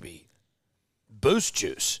 baby. Boost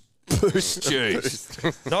juice. Boost juice.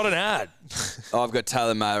 Not an ad. I've got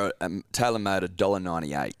Taylor Mater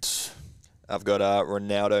 $1.98. I've got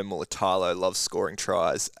Ronaldo Mulatalo loves scoring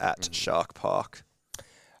tries at Shark Park.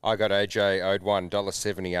 I got AJ owed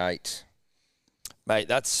 $1.78. Mate,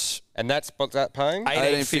 that's And what's that paying?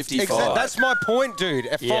 18.55. Exactly. That's my point, dude.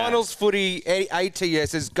 A Yeah. finals footy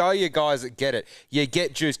ATS says, go you guys that get it. You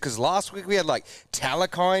get juice. Because last week we had like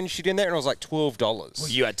Talakai and shit in there and it was like $12. Well,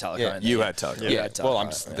 you had Talakai. Yeah. in there. You had Talakai. You had Talakai. Well, I'm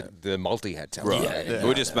just, the multi had Talakai. Right. Yeah.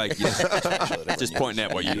 We'll just make just pointing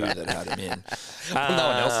out what you that had. had him in. No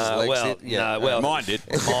one else's legs well, did. Yeah. no, well, Mine did.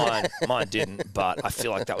 Mine didn't, but I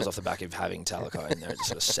feel like that was off the back of having Talakai in there. It just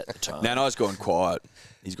sort of set the tone. Nano's gone quiet.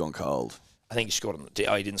 He's gone cold. I think he scored on the.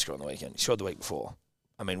 Oh, he didn't score on the weekend. He scored the week before.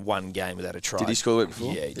 I mean, one game without a try. Did he score the week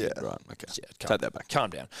before? Yeah, he did. Right. Okay. Yeah, Take that back. Calm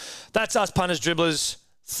down. That's us, punters, dribblers.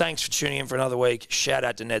 Thanks for tuning in for another week. Shout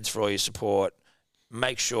out to Neds for all your support.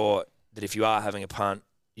 Make sure that if you are having a punt,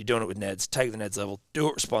 you're doing it with Neds. Take the Neds level. Do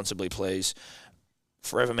it responsibly, please.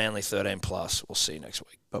 Forever Manly 13+. We'll see you next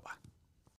week. Bye-bye.